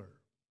ruler.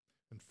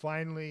 And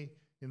finally,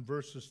 in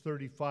verses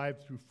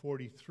 35 through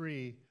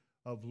 43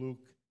 of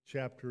Luke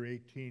chapter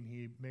 18,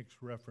 he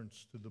makes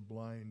reference to the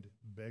blind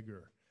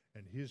beggar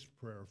and his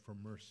prayer for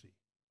mercy.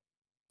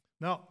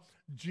 Now,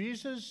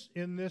 Jesus,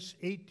 in this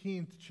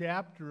 18th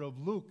chapter of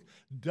Luke,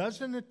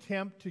 doesn't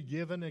attempt to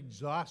give an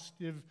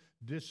exhaustive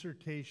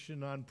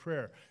dissertation on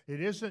prayer.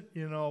 It isn't,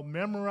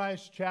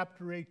 memorize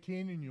chapter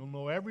 18 and you'll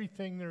know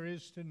everything there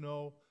is to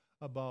know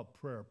about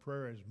prayer.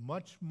 Prayer is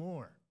much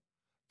more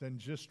than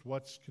just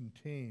what's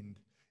contained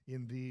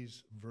in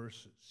these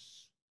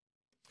verses.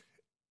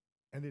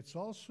 And it's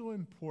also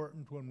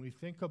important when we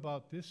think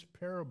about this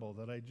parable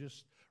that I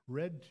just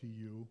read to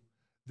you,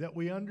 that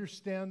we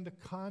understand the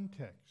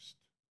context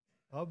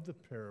of the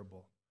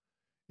parable.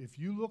 If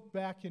you look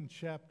back in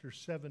chapter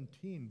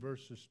 17,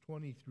 verses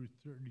 20 through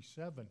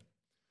 37,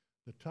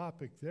 the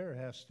topic there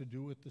has to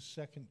do with the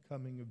second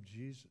coming of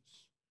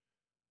Jesus.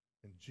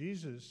 And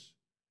Jesus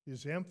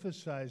is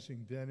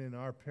emphasizing then in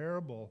our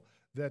parable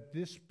that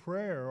this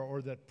prayer,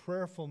 or that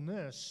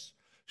prayerfulness,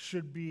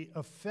 should be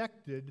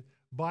affected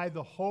by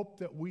the hope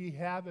that we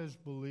have as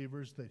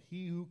believers that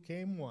he who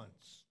came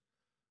once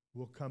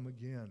will come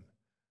again.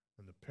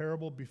 And the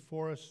parable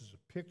before us is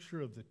a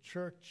picture of the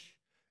church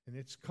and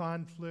its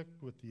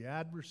conflict with the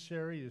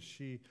adversary as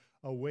she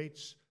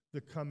awaits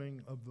the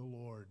coming of the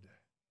Lord.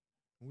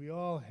 We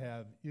all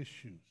have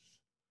issues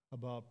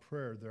about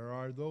prayer. There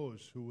are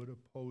those who would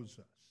oppose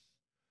us.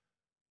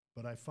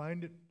 But I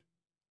find it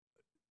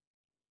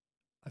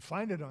I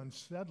find it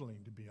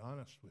unsettling, to be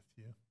honest with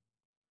you.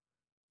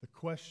 The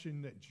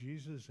question that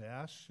Jesus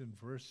asks in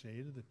verse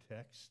 8 of the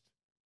text,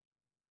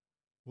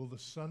 will the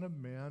Son of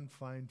Man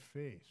find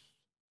faith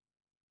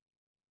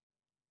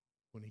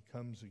when he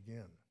comes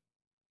again?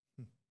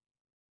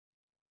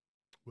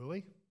 Will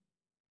he?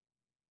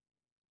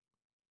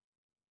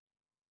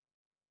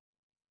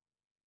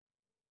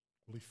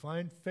 Will he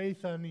find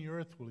faith on the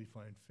earth? Will he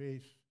find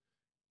faith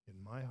in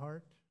my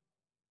heart?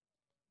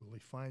 Will he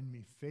find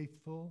me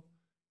faithful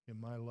in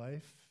my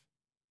life?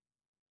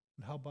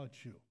 And how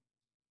about you?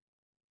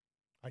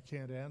 I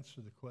can't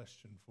answer the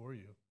question for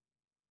you.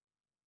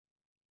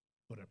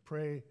 But I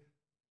pray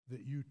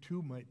that you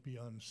too might be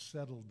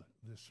unsettled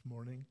this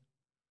morning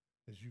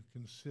as you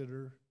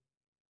consider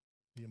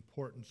the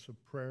importance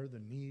of prayer,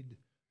 the need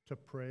to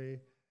pray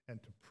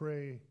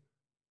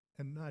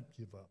and not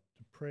give up,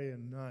 to pray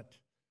and not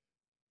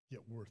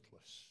get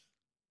worthless.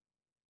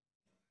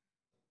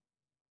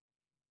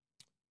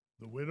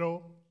 The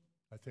widow,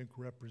 I think,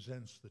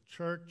 represents the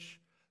church.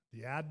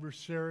 The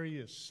adversary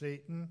is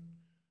Satan.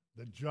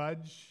 The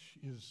judge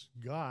is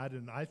God.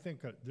 And I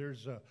think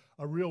there's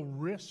a real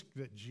risk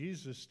that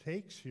Jesus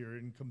takes here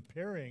in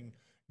comparing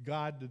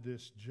God to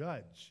this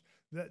judge.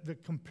 The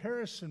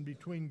comparison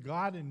between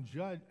God and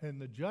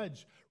the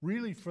judge,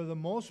 really, for the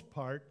most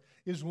part,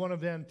 is one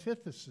of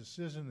antithesis,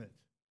 isn't it?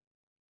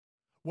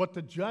 What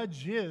the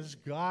judge is,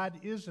 God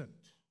isn't.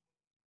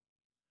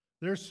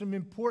 There's some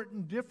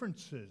important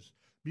differences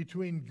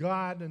between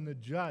God and the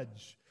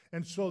judge.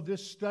 And so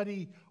this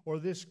study or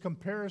this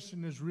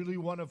comparison is really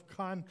one of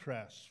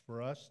contrasts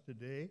for us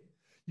today.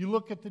 You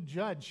look at the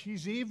judge,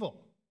 he's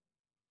evil.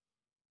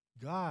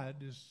 God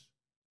is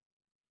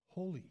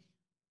holy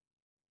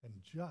and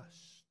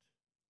just.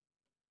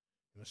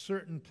 In a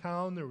certain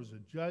town, there was a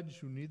judge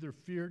who neither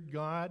feared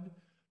God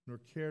nor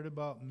cared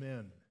about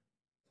men.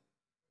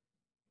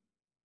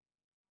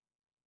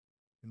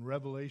 In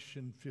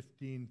Revelation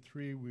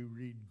 15:3, we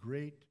read,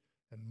 "Great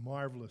and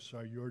marvelous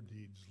are your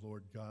deeds,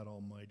 Lord God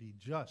Almighty.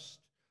 Just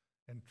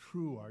and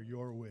true are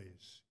your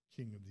ways,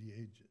 King of the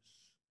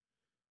ages."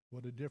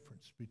 What a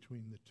difference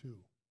between the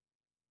two.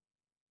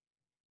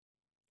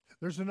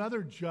 There's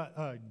another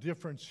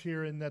difference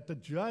here in that the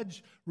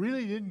judge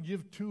really didn't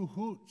give two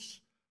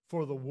hoots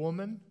for the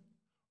woman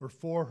or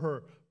for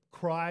her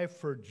cry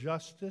for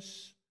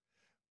justice.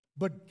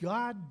 But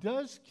God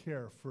does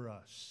care for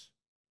us.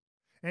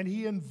 And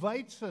he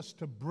invites us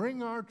to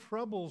bring our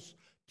troubles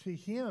to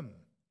him.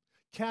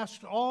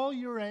 Cast all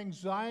your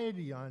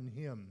anxiety on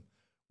him.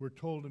 We're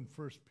told in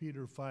 1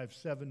 Peter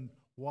 5:7.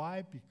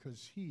 Why?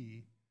 Because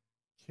he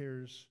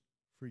cares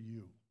for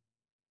you.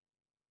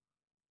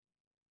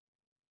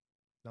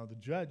 Now, the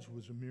judge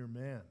was a mere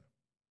man.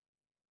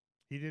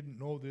 He didn't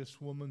know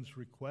this woman's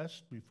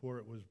request before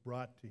it was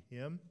brought to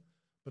him.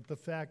 But the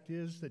fact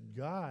is that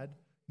God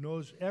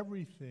knows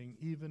everything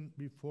even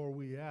before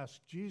we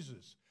ask.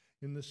 Jesus,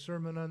 in the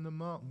Sermon on the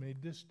Mount,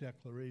 made this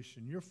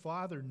declaration: your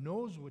Father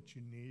knows what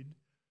you need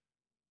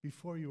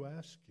before you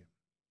ask him.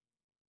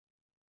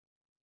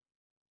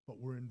 But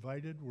we're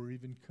invited, we're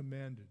even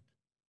commanded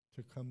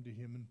to come to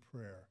him in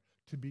prayer,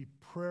 to be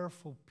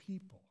prayerful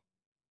people,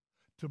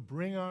 to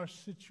bring our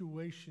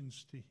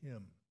situations to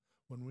him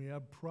when we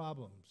have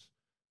problems,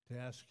 to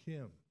ask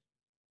him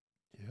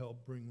to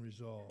help bring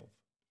resolve.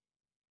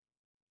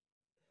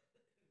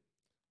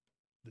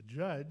 The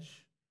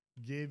judge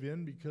gave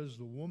in because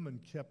the woman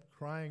kept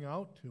crying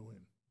out to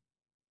him.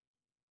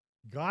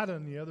 God,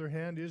 on the other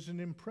hand, isn't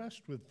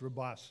impressed with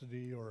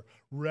verbosity or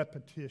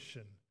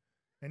repetition.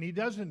 And he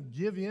doesn't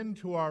give in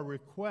to our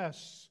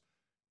requests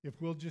if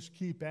we'll just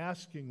keep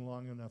asking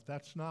long enough.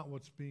 That's not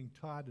what's being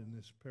taught in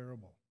this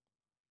parable.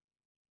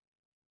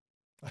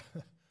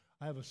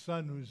 I have a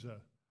son who's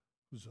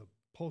a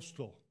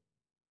postal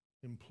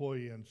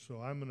employee, and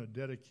so I'm going to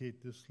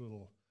dedicate this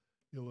little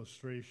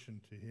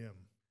illustration to him.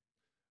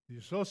 The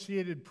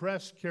Associated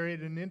Press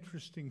carried an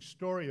interesting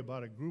story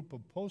about a group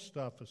of post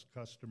office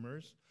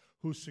customers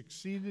who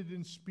succeeded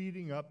in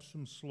speeding up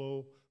some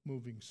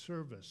slow-moving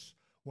service.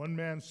 One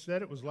man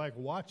said it was like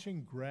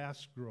watching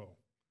grass grow.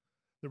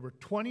 There were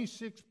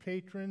 26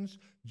 patrons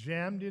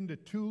jammed into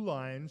two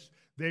lines.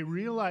 They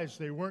realized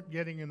they weren't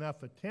getting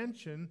enough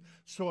attention,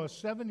 so a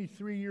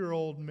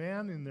 73-year-old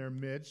man in their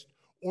midst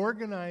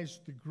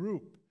organized the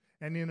group.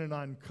 And in an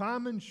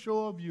uncommon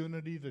show of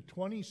unity, the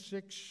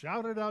 26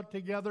 shouted out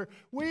together,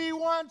 "We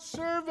want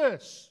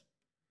service!"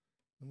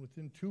 And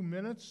within 2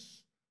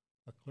 minutes,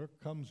 a clerk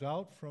comes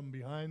out from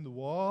behind the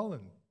wall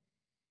and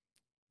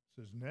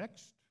says,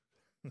 "Next."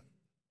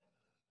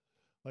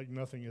 Like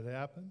nothing had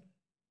happened.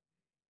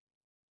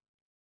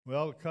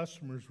 Well, the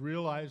customers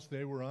realized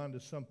they were onto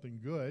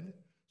something good,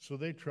 so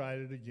they tried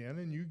it again,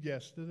 and you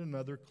guessed it,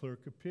 another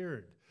clerk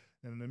appeared.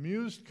 And an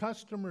amused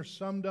customer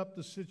summed up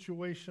the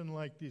situation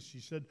like this.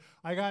 He said,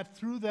 "I got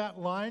through that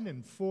line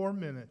in 4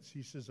 minutes."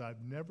 He says,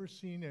 "I've never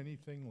seen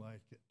anything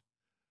like it."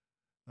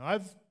 Now,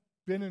 I've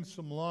been in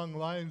some long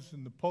lines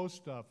in the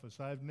post office.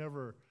 I've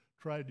never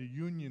tried to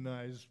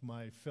unionize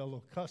my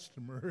fellow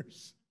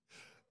customers.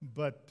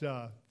 But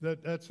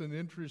that's an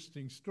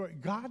interesting story.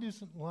 God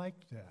isn't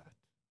like that.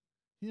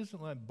 He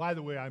isn't like, by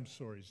the way, I'm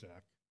sorry,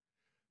 Zach.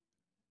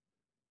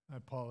 I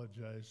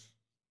apologize.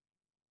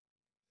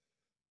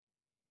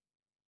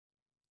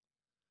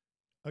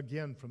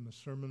 Again, from the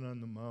Sermon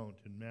on the Mount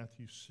in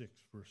Matthew 6,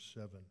 verse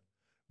 7,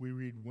 we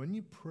read, when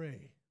you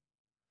pray,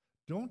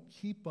 don't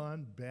keep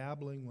on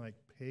babbling like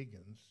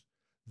pagans.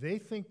 They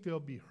think they'll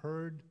be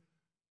heard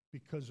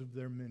because of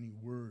their many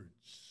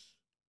words.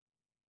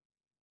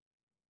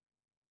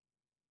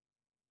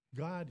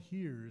 God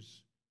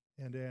hears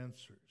and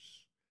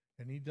answers,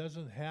 and he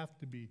doesn't have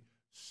to be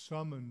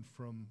summoned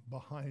from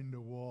behind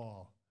a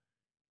wall.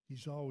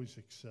 He's always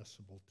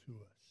accessible to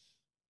us.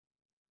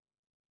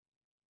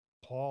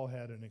 Paul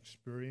had an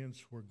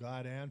experience where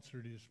God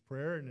answered his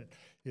prayer, and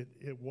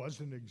it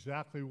wasn't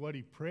exactly what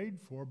he prayed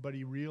for, but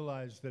he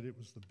realized that it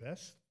was the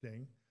best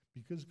thing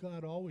because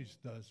God always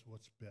does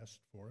what's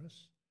best for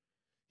us.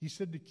 He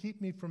said to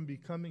keep me from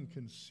becoming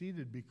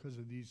conceited because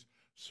of these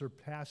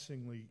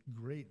surpassingly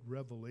great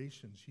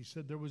revelations. He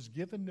said, there was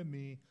given to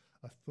me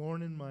a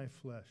thorn in my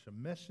flesh, a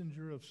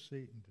messenger of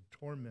Satan to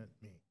torment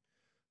me.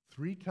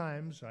 3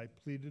 times I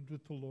pleaded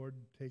with the Lord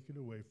to take it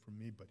away from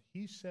me, but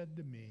he said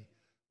to me,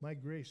 my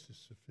grace is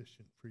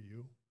sufficient for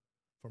you,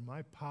 for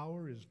my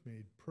power is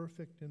made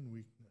perfect in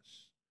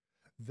weakness.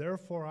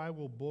 Therefore I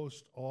will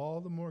boast all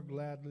the more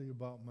gladly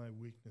about my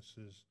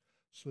weaknesses,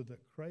 so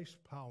that Christ's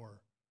power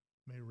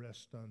may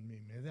rest on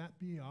me. May that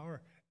be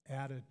our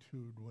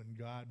attitude when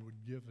God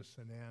would give us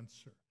an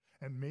answer.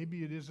 And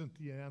maybe it isn't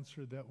the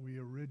answer that we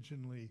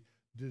originally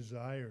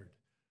desired,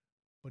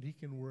 but he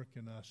can work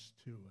in us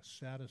too, a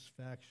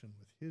satisfaction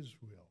with his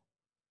will,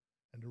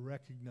 and to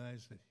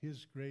recognize that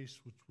his grace,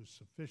 which was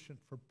sufficient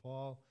for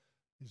Paul,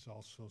 is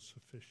also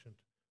sufficient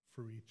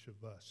for each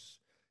of us.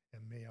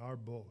 And may our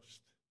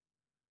boast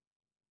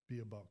be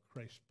about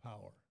Christ's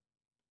power.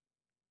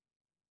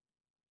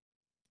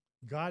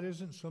 God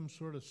isn't some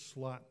sort of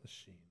slot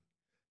machine.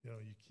 You know,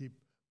 you keep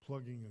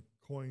plugging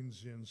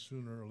coins in,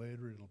 sooner or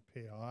later it'll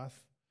pay off.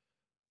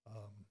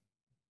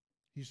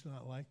 He's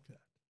not like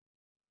that.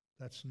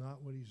 That's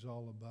not what he's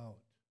all about.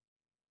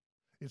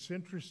 It's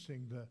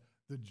interesting,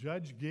 the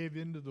judge gave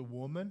in to the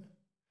woman,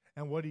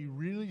 and what he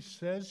really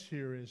says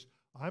here is,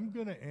 I'm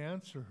going to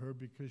answer her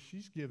because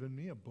she's given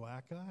me a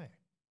black eye.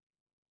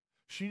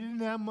 She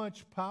didn't have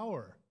much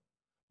power,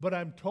 but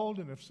I'm told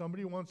him if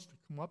somebody wants to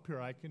come up here,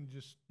 I can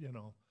just,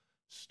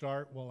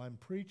 start while I'm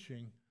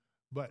preaching,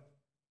 but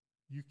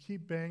you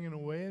keep banging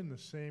away in the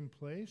same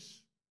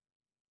place,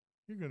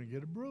 you're going to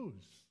get a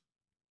bruise.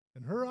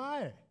 And her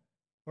eye,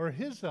 or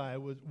his eye,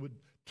 would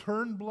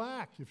turn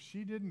black if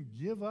she didn't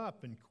give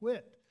up and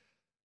quit.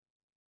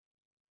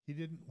 He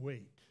didn't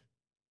wait.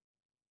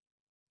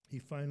 He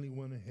finally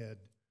went ahead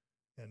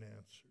and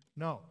answered.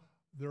 Now,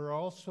 there are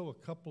also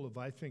a couple of,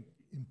 I think,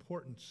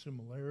 important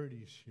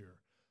similarities here.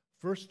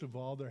 First of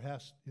all, it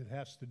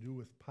has to do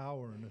with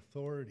power and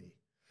authority.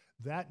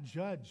 That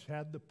judge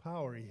had the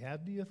power, he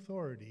had the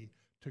authority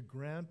to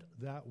grant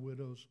that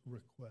widow's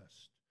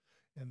request.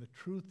 And the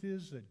truth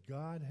is that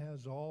God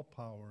has all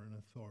power and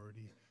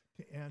authority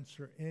to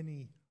answer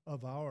any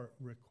of our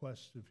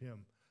requests of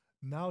him.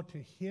 Now to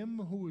him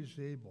who is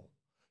able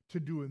to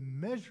do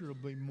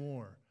immeasurably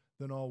more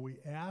than all we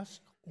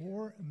ask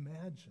or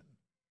imagine,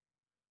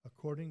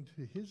 according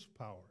to his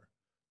power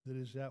that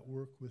is at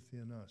work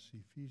within us.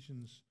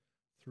 Ephesians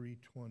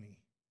 3:20.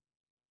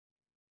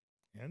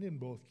 And in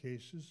both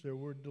cases, there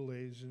were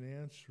delays in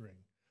answering.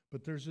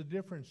 But there's a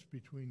difference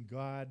between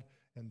God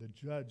and the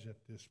judge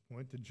at this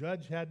point. The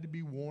judge had to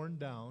be worn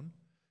down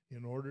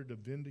in order to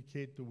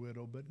vindicate the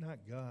widow, but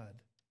not God.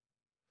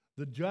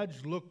 The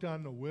judge looked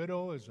on the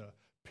widow as a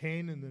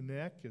pain in the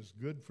neck, as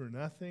good for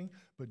nothing.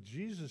 But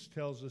Jesus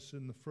tells us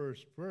in the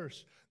first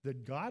verse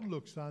that God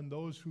looks on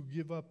those who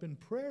give up in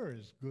prayer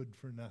as good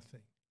for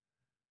nothing.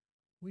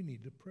 We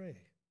need to pray.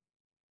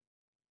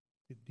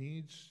 It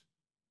needs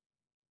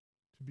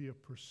to be a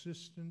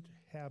persistent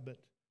habit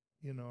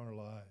in our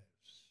lives.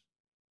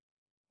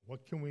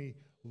 What can we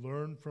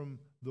learn from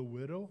the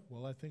widow?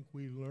 Well, I think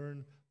we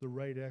learn the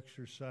right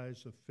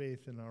exercise of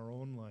faith in our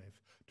own life,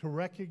 to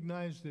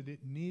recognize that it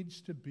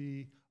needs to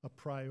be a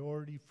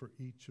priority for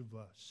each of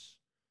us.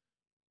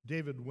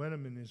 David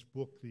Wenham, in his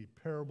book, The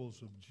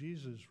Parables of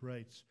Jesus,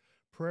 writes,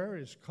 prayer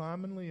is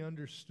commonly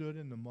understood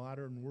in the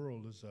modern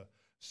world as a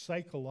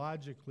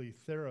psychologically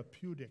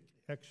therapeutic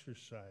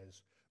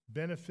exercise,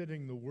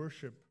 benefiting the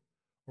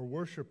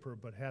worshiper,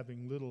 but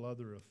having little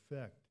other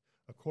effect.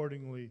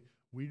 Accordingly,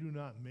 we do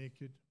not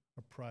make it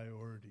a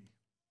priority.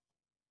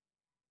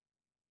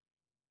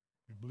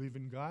 We believe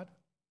in God.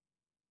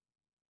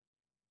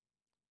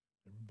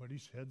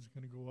 Everybody's head's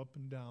going to go up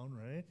and down,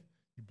 right?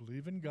 You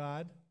believe in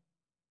God.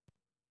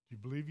 Do you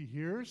believe he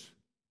hears?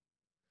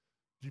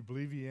 Do you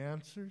believe he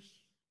answers?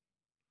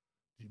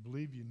 Do you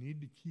believe you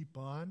need to keep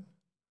on?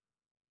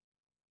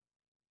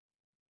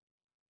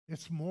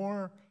 It's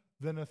more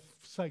than a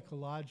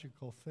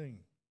psychological thing,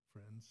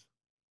 friends.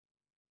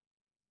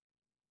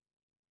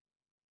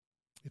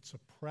 It's a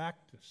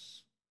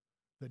practice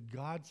that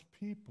God's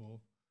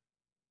people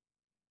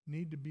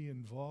need to be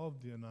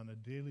involved in on a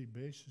daily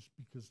basis,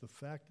 because the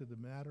fact of the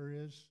matter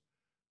is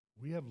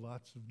we have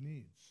lots of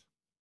needs.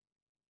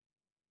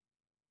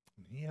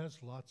 And he has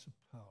lots of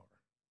power.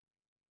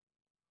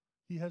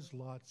 He has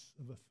lots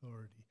of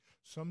authority.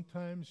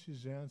 Sometimes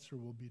his answer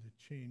will be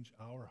to change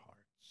our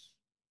hearts.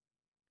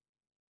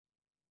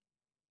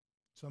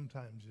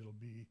 Sometimes it'll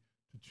be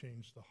to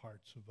change the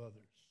hearts of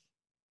others.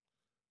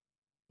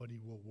 But he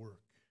will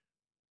work.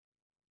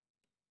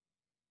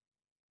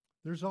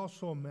 There's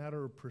also a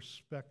matter of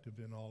perspective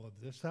in all of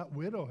this. That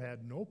widow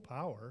had no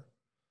power,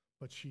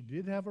 but she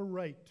did have a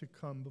right to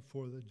come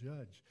before the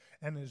judge.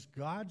 And as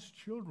God's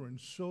children,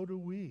 so do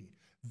we.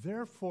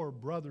 Therefore,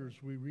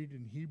 brothers, we read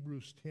in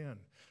Hebrews 10,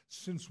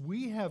 since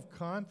we have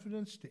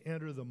confidence to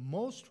enter the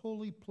most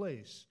holy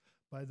place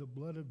by the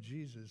blood of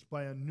Jesus,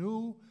 by a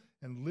new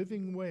and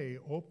living way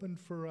opened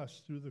for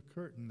us through the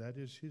curtain, that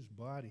is his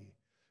body.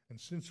 And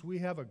since we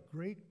have a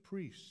great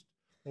priest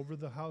over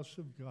the house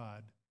of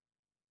God,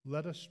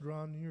 let us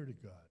draw near to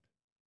God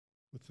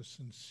with a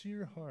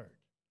sincere heart,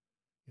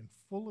 in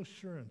full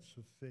assurance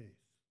of faith,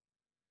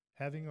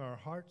 having our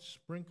hearts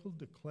sprinkled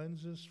to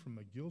cleanse us from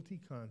a guilty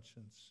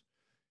conscience,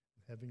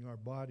 and having our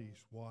bodies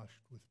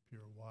washed with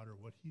pure water.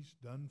 What he's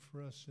done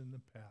for us in the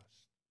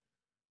past,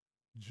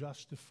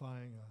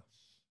 justifying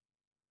us,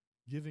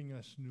 giving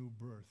us new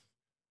birth,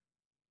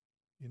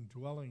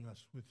 indwelling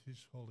us with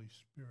his Holy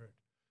Spirit,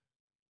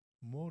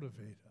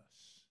 motivate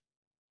us.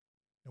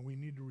 And we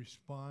need to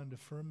respond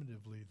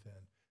affirmatively then.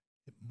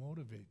 It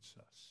motivates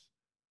us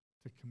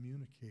to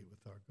communicate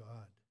with our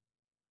God,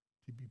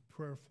 to be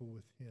prayerful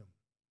with him.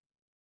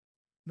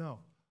 Now,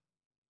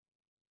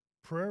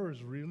 prayer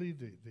is really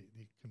the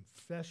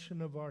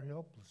confession of our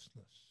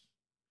helplessness.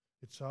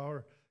 It's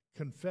our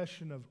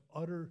confession of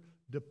utter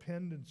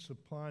dependence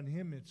upon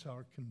him. It's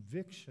our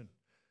conviction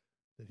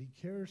that he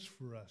cares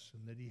for us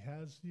and that he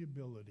has the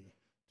ability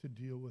to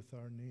deal with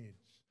our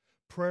needs.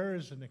 Prayer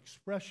is an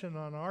expression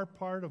on our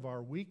part of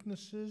our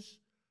weaknesses,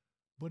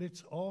 but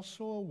it's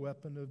also a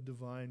weapon of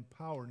divine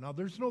power. Now,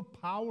 there's no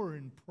power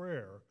in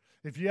prayer.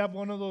 If you have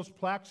one of those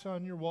plaques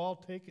on your wall,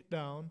 take it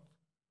down.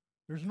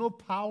 There's no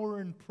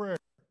power in prayer.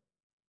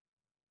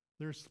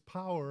 There's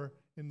power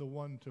in the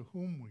one to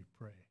whom we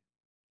pray.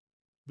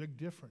 Big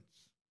difference.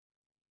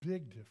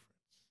 Big difference.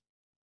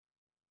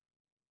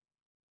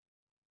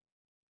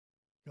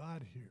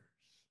 God hears,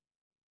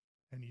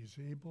 and he's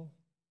able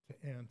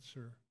to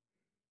answer,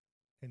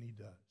 and he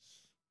does.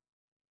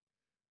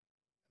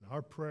 And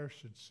our prayer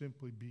should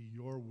simply be,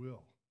 your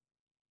will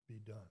be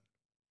done.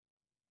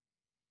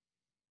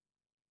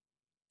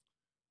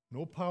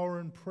 No power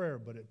in prayer,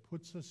 but it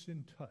puts us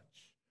in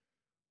touch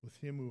with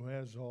him who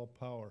has all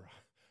power.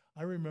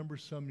 I remember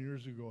some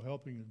years ago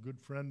helping a good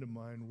friend of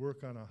mine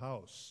work on a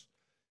house.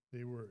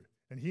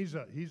 And he's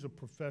a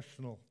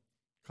professional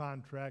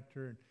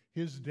contractor, and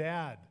his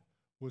dad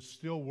was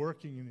still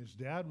working, and his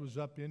dad was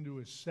up into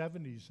his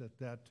 70s at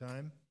that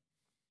time.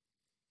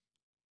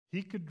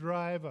 He could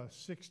drive a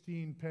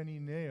 16-penny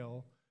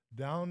nail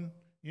down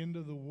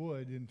into the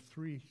wood in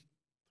three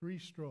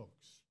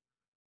strokes.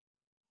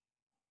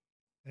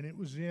 And it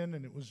was in,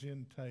 and it was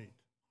in tight.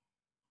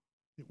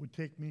 It would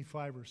take me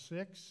 5 or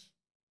 6,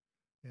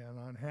 and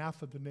on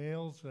half of the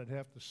nails, I'd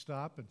have to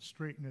stop and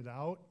straighten it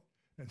out,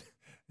 and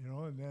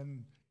and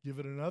then give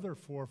it another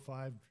 4 or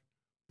 5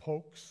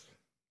 pokes.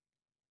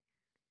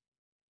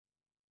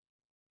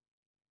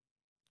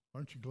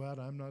 Aren't you glad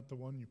I'm not the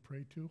one you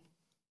pray to?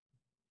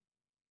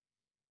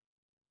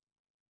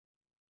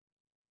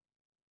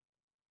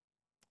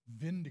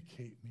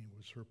 Vindicate me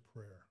was her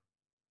prayer.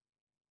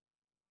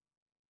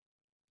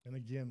 And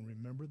again,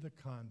 remember the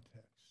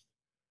context.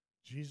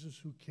 Jesus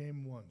who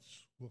came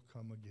once will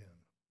come again.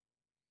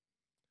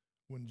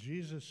 When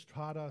Jesus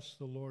taught us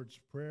the Lord's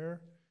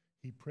Prayer,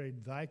 he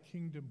prayed, thy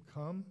kingdom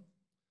come,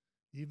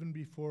 even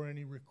before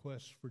any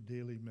requests for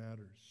daily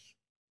matters.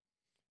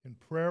 In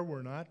prayer,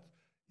 we're not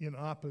in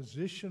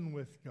opposition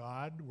with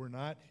God. We're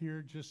not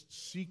here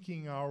just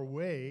seeking our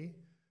way.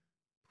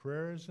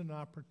 Prayer is an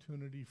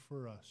opportunity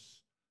for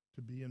us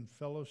to be in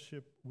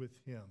fellowship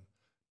with him,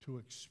 to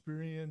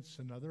experience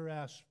another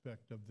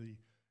aspect of the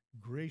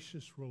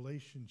gracious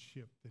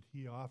relationship that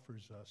he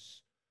offers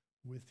us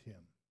with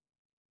him.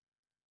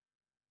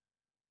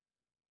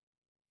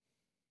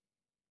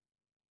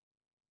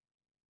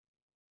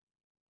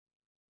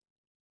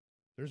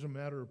 There's a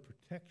matter of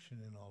protection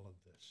in all of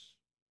this.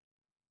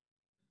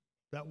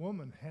 That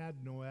woman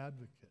had no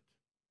advocate.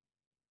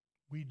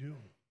 We do.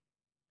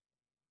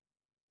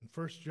 In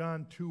 1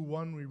 John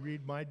 2:1, we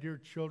read, my dear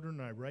children,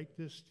 I write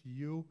this to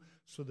you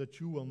so that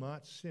you will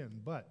not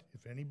sin. But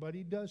if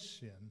anybody does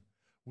sin,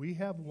 we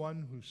have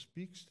one who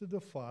speaks to the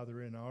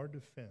Father in our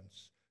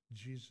defense,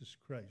 Jesus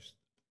Christ,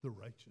 the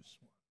righteous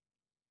one.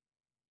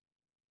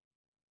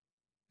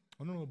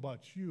 I don't know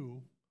about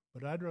you,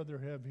 but I'd rather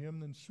have him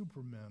than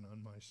Superman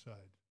on my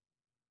side.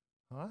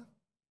 Huh?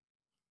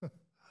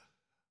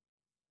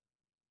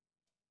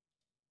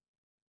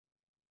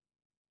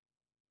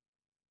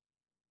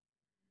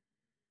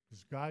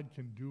 Because God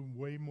can do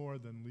way more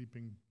than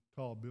leaping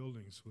tall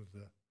buildings with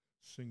a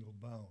single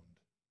bound.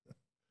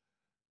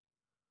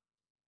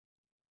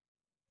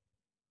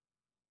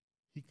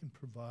 He can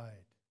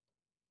provide.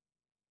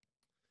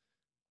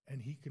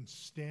 And he can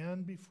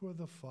stand before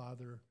the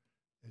Father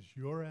as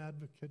your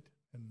advocate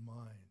and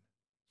mine.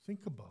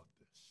 Think about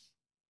this.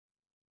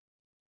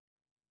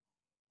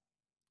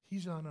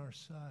 He's on our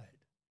side.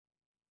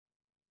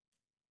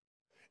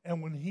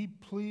 And when he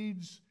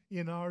pleads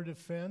in our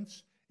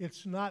defense,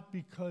 it's not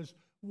because,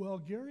 well,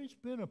 Gary's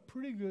been a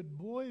pretty good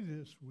boy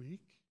this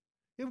week.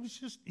 It was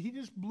just, he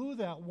just blew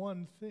that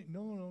one thing.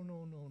 No, no,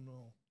 no, no,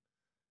 no.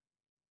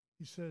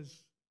 He says,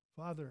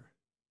 Father,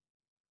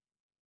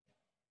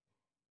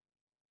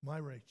 my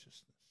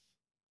righteousness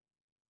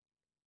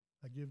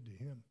I give to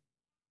him.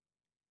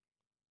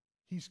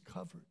 He's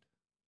covered.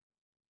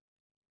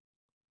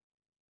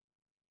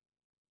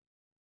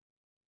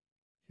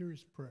 Here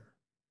is prayer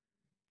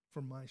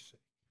for my sake.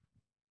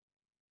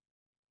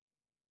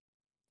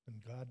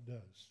 And God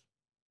does.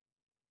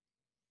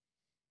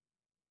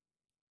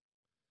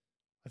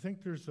 I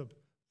think there's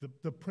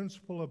the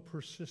principle of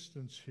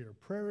persistence here.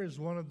 Prayer is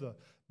one of the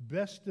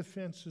best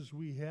defenses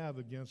we have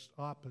against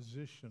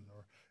opposition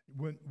or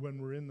when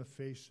we're in the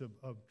face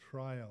of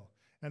trial.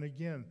 And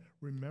again,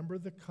 remember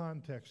the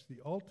context. The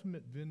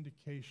ultimate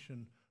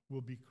vindication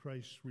will be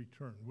Christ's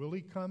return. Will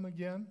he come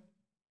again?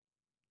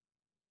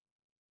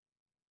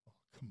 Oh,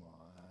 come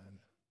on.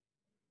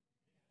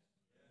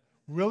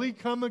 Will he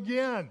come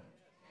again?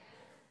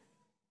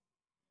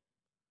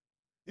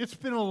 It's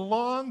been a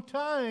long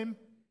time.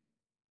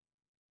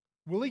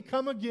 Will he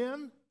come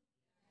again?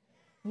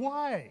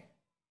 Why?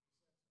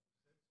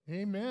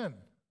 Amen.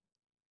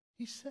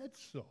 He said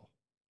so.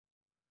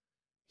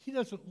 He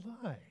doesn't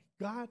lie.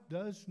 God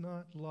does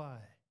not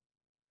lie.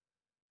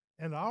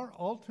 And our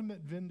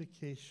ultimate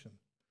vindication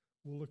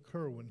will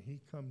occur when he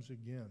comes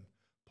again.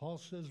 Paul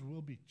says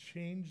we'll be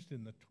changed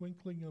in the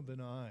twinkling of an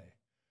eye,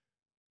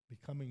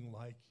 becoming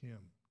like him.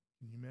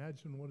 Can you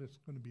imagine what it's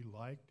going to be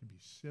like to be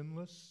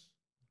sinless?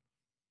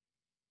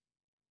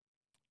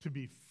 To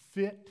be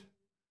fit,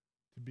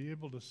 to be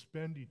able to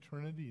spend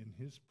eternity in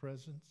his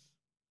presence?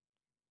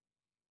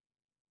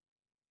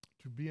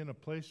 To be in a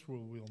place where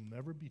we'll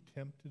never be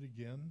tempted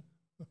again?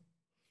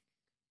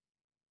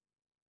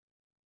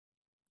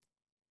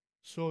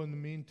 So in the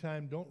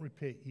meantime, don't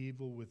repay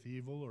evil with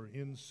evil or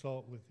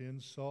insult with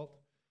insult,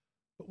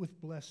 but with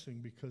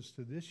blessing, because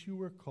to this you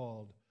were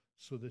called,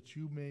 so that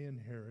you may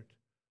inherit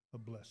a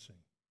blessing.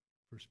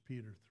 1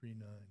 Peter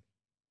 3:9.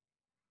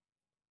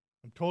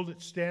 I'm told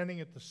that standing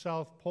at the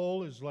South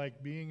Pole is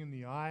like being in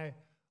the eye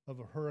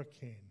of a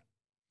hurricane.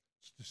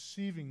 It's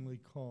deceivingly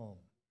calm.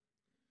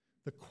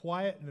 The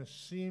quietness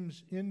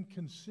seems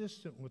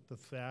inconsistent with the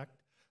fact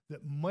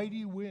that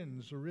mighty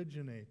winds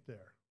originate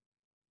there.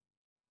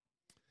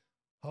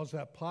 How's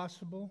that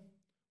possible?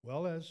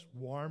 Well, as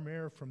warm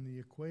air from the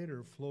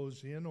equator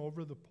flows in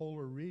over the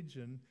polar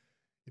region,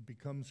 it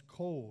becomes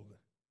cold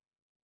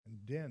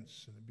and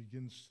dense, and it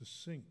begins to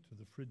sink to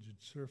the frigid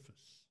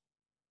surface.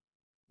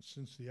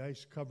 Since the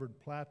ice-covered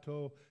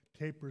plateau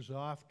tapers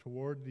off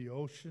toward the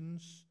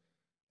oceans,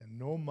 and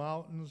no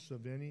mountains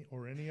of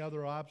any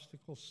other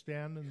obstacle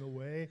stand in the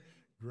way,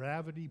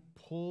 gravity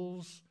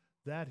pulls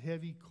that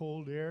heavy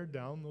cold air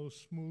down those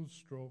smooth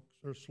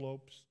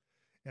slopes,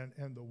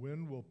 and the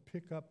wind will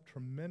pick up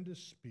tremendous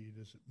speed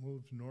as it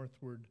moves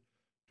northward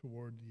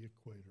toward the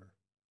equator.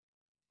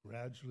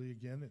 Gradually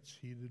again, it's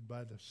heated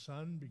by the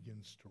sun,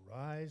 begins to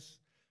rise,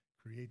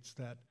 creates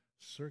that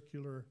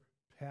circular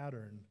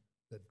pattern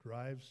that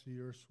drives the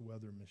Earth's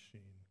weather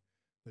machine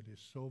that is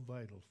so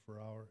vital for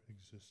our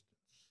existence.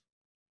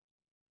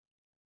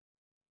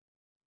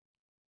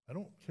 I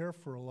don't care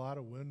for a lot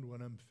of wind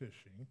when I'm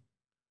fishing,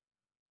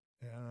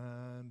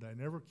 and I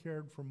never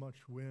cared for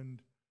much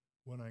wind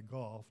when I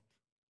golfed.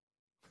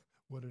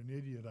 What an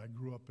idiot. I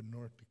grew up in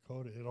North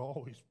Dakota. It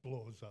always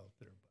blows out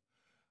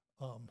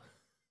there.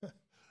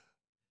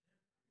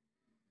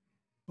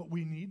 But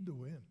we need the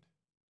wind.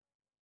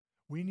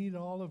 We need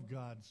all of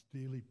God's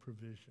daily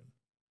provision,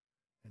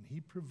 and he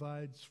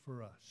provides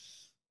for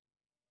us.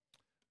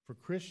 For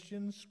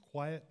Christians,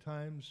 quiet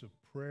times of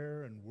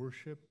prayer and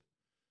worship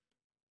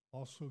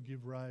also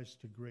give rise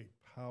to great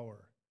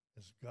power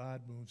as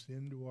God moves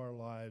into our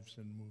lives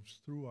and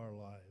moves through our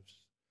lives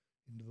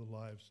into the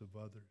lives of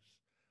others.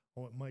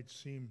 Oh, it might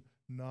seem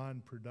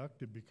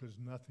non-productive because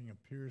nothing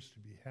appears to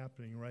be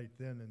happening right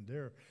then and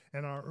there.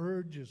 And our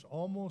urge is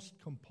almost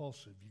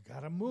compulsive. You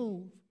got to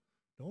move.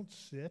 Don't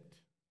sit.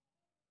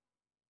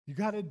 You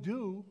got to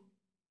do.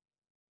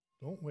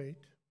 Don't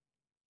wait.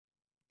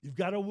 You've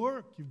got to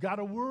work. You've got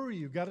to worry.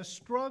 You've got to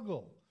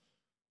struggle.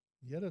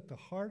 Yet at the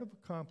heart of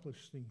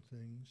accomplishing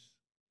things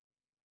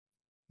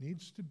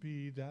needs to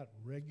be that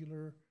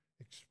regular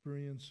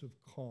experience of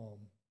calm,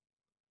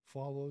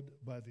 followed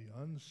by the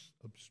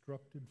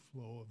unobstructed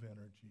flow of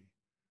energy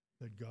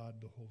that God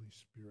the Holy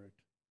Spirit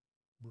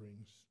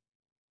brings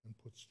and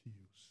puts to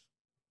use.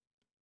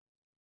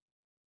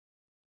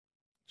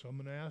 So I'm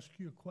going to ask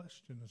you a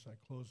question as I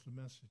close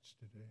the message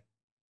today.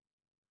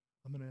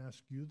 I'm going to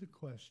ask you the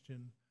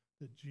question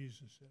that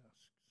Jesus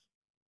asks.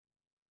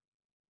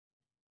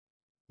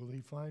 Will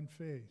he find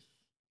faith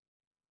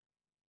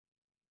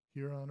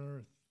here on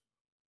earth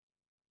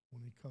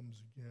when he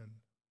comes again?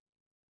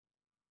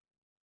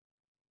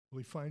 Will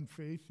he find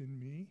faith in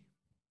me?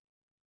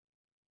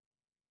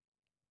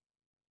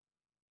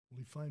 Will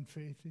he find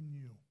faith in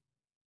you?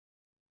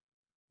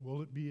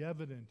 Will it be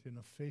evident in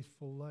a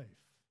faithful life?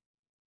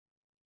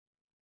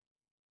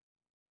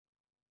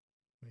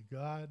 May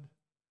God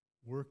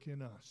work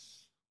in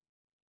us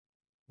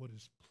what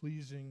is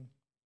pleasing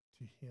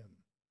to him,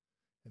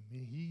 and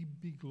may he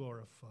be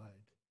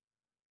glorified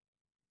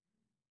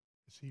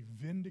as he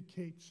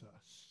vindicates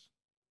us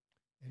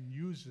and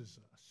uses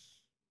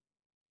us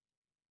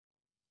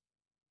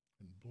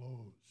and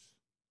blows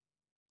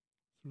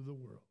through the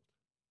world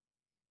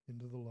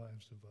into the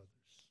lives of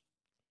others.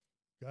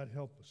 God,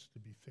 help us to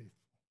be faithful.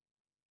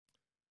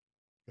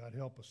 God,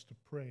 help us to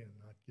pray and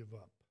not give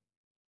up.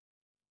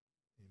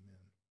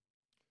 Amen.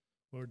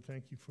 Lord,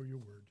 thank you for your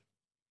word.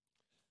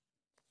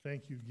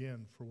 Thank you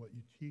again for what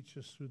you teach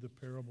us through the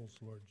parables,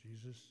 Lord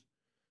Jesus.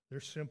 They're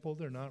simple,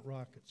 they're not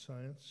rocket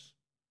science.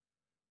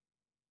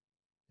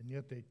 And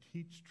yet they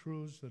teach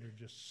truths that are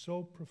just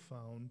so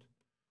profound,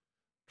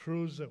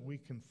 truths that we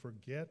can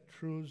forget,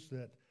 truths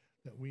that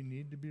we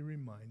need to be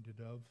reminded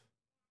of,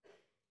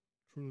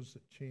 truths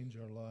that change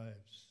our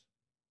lives.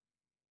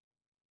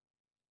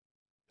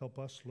 Help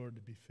us, Lord,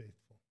 to be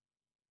faithful.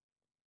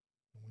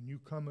 And when you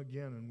come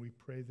again, and we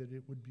pray that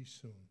it would be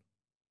soon,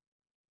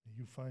 may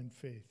you find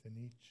faith in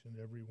each and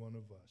every one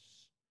of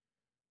us.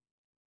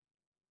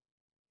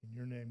 In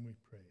your name we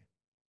pray.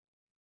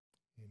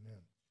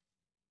 Amen.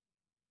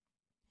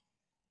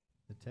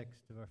 The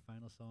text of our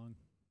final song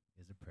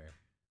is a prayer.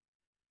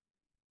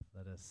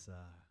 Let us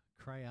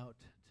cry out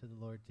to the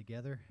Lord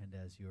together, and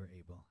as you are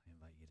able, I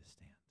invite you to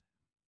stand.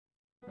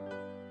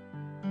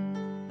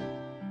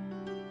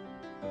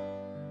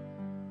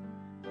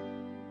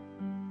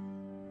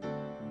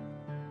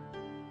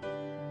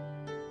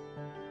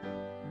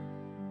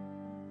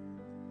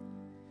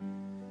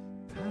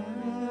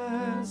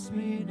 Pass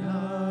me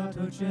not,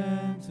 O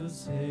gentle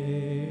Savior,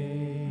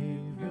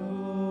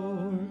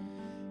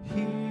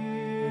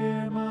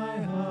 hear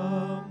my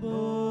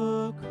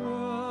humble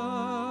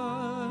cry,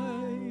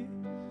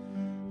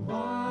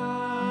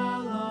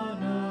 while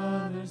on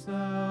others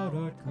thou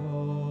art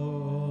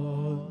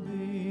calling,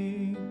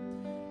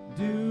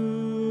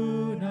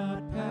 do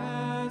not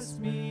pass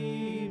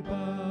me by.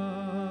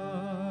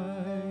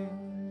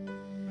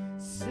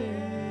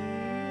 Savior,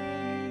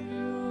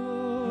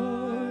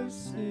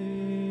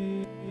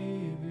 Savior,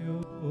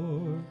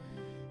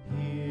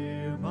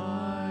 hear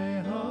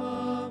my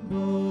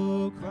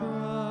humble cry,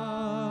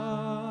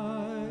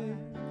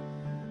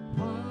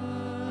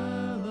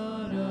 while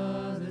on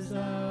others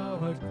thou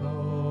art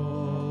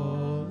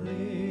calling,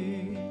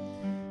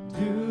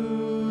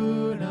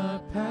 do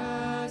not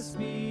pass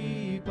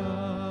me by.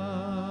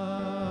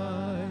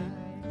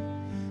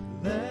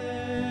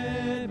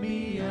 Let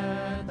me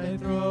at thy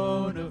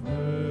throne of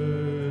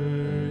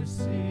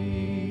mercy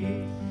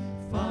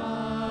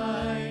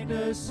find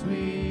a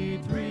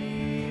sweet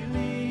relief,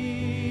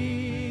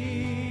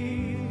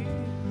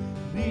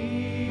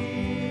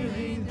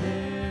 kneeling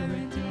there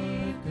in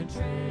deep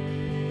contrition,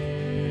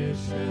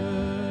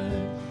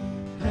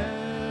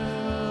 help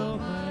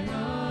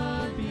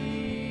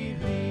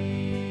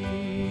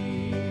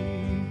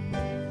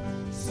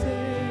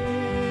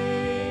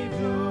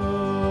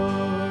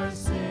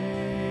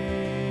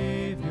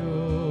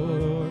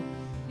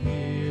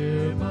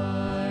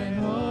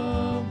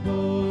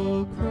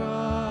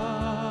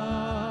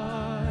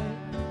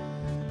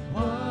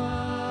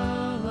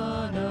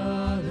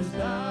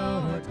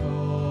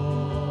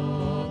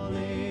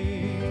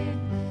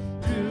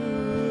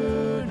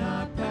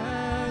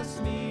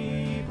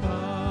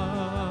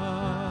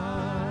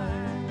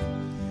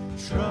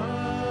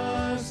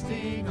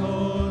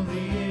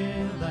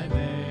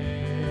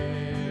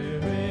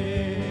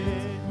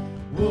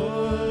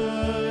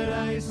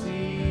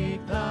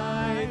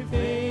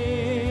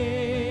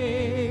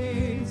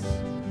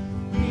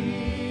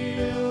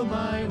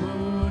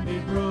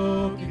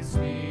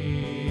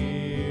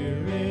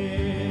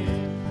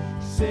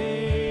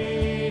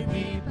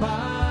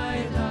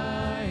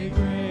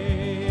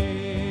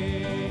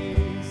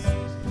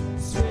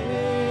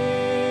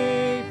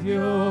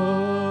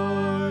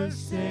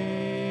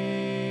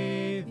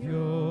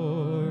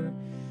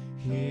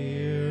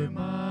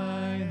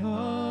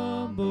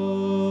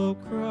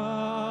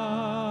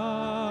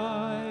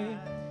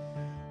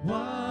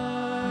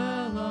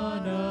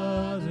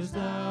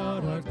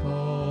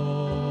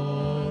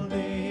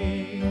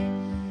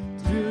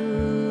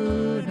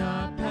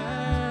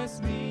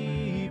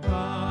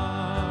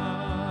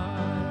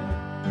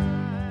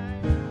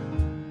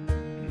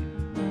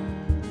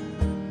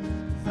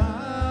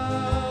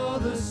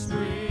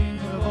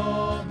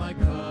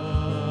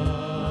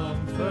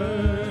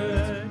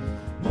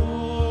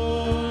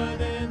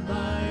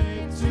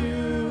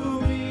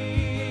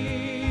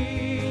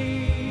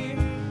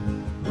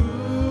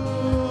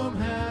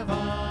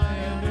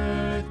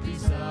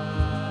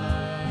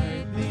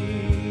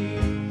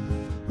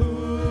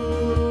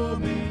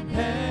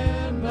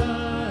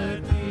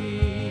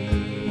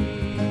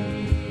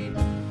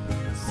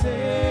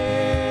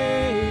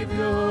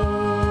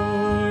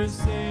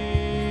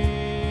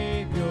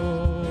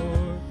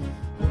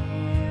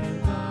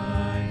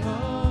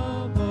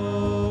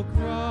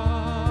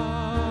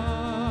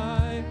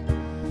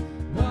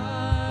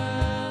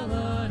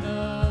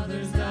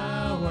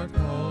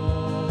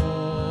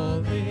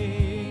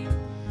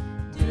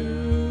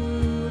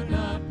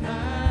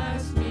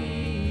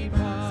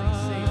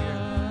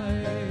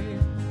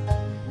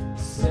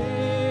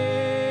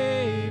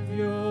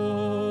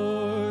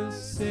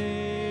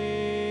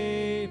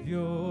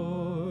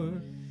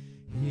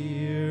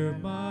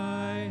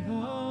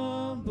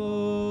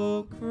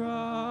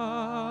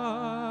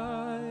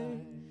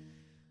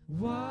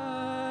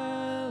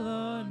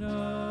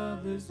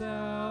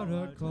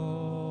not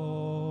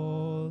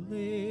calling.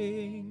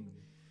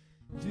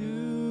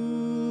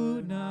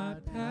 Do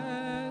not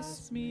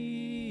pass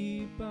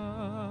me by.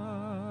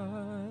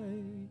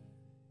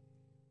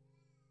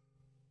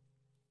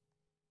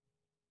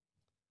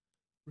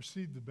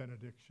 Receive the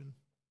benediction.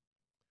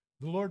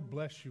 The Lord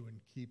bless you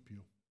and keep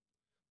you.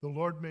 The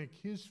Lord make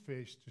his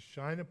face to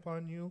shine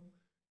upon you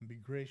and be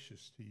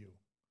gracious to you.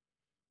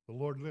 The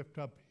Lord lift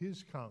up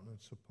his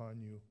countenance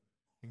upon you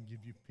and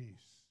give you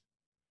peace.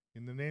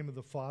 In the name of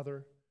the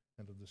Father,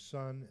 and of the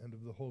Son, and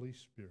of the Holy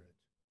Spirit.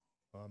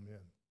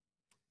 Amen.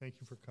 Thank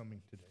you for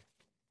coming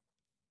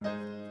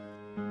today.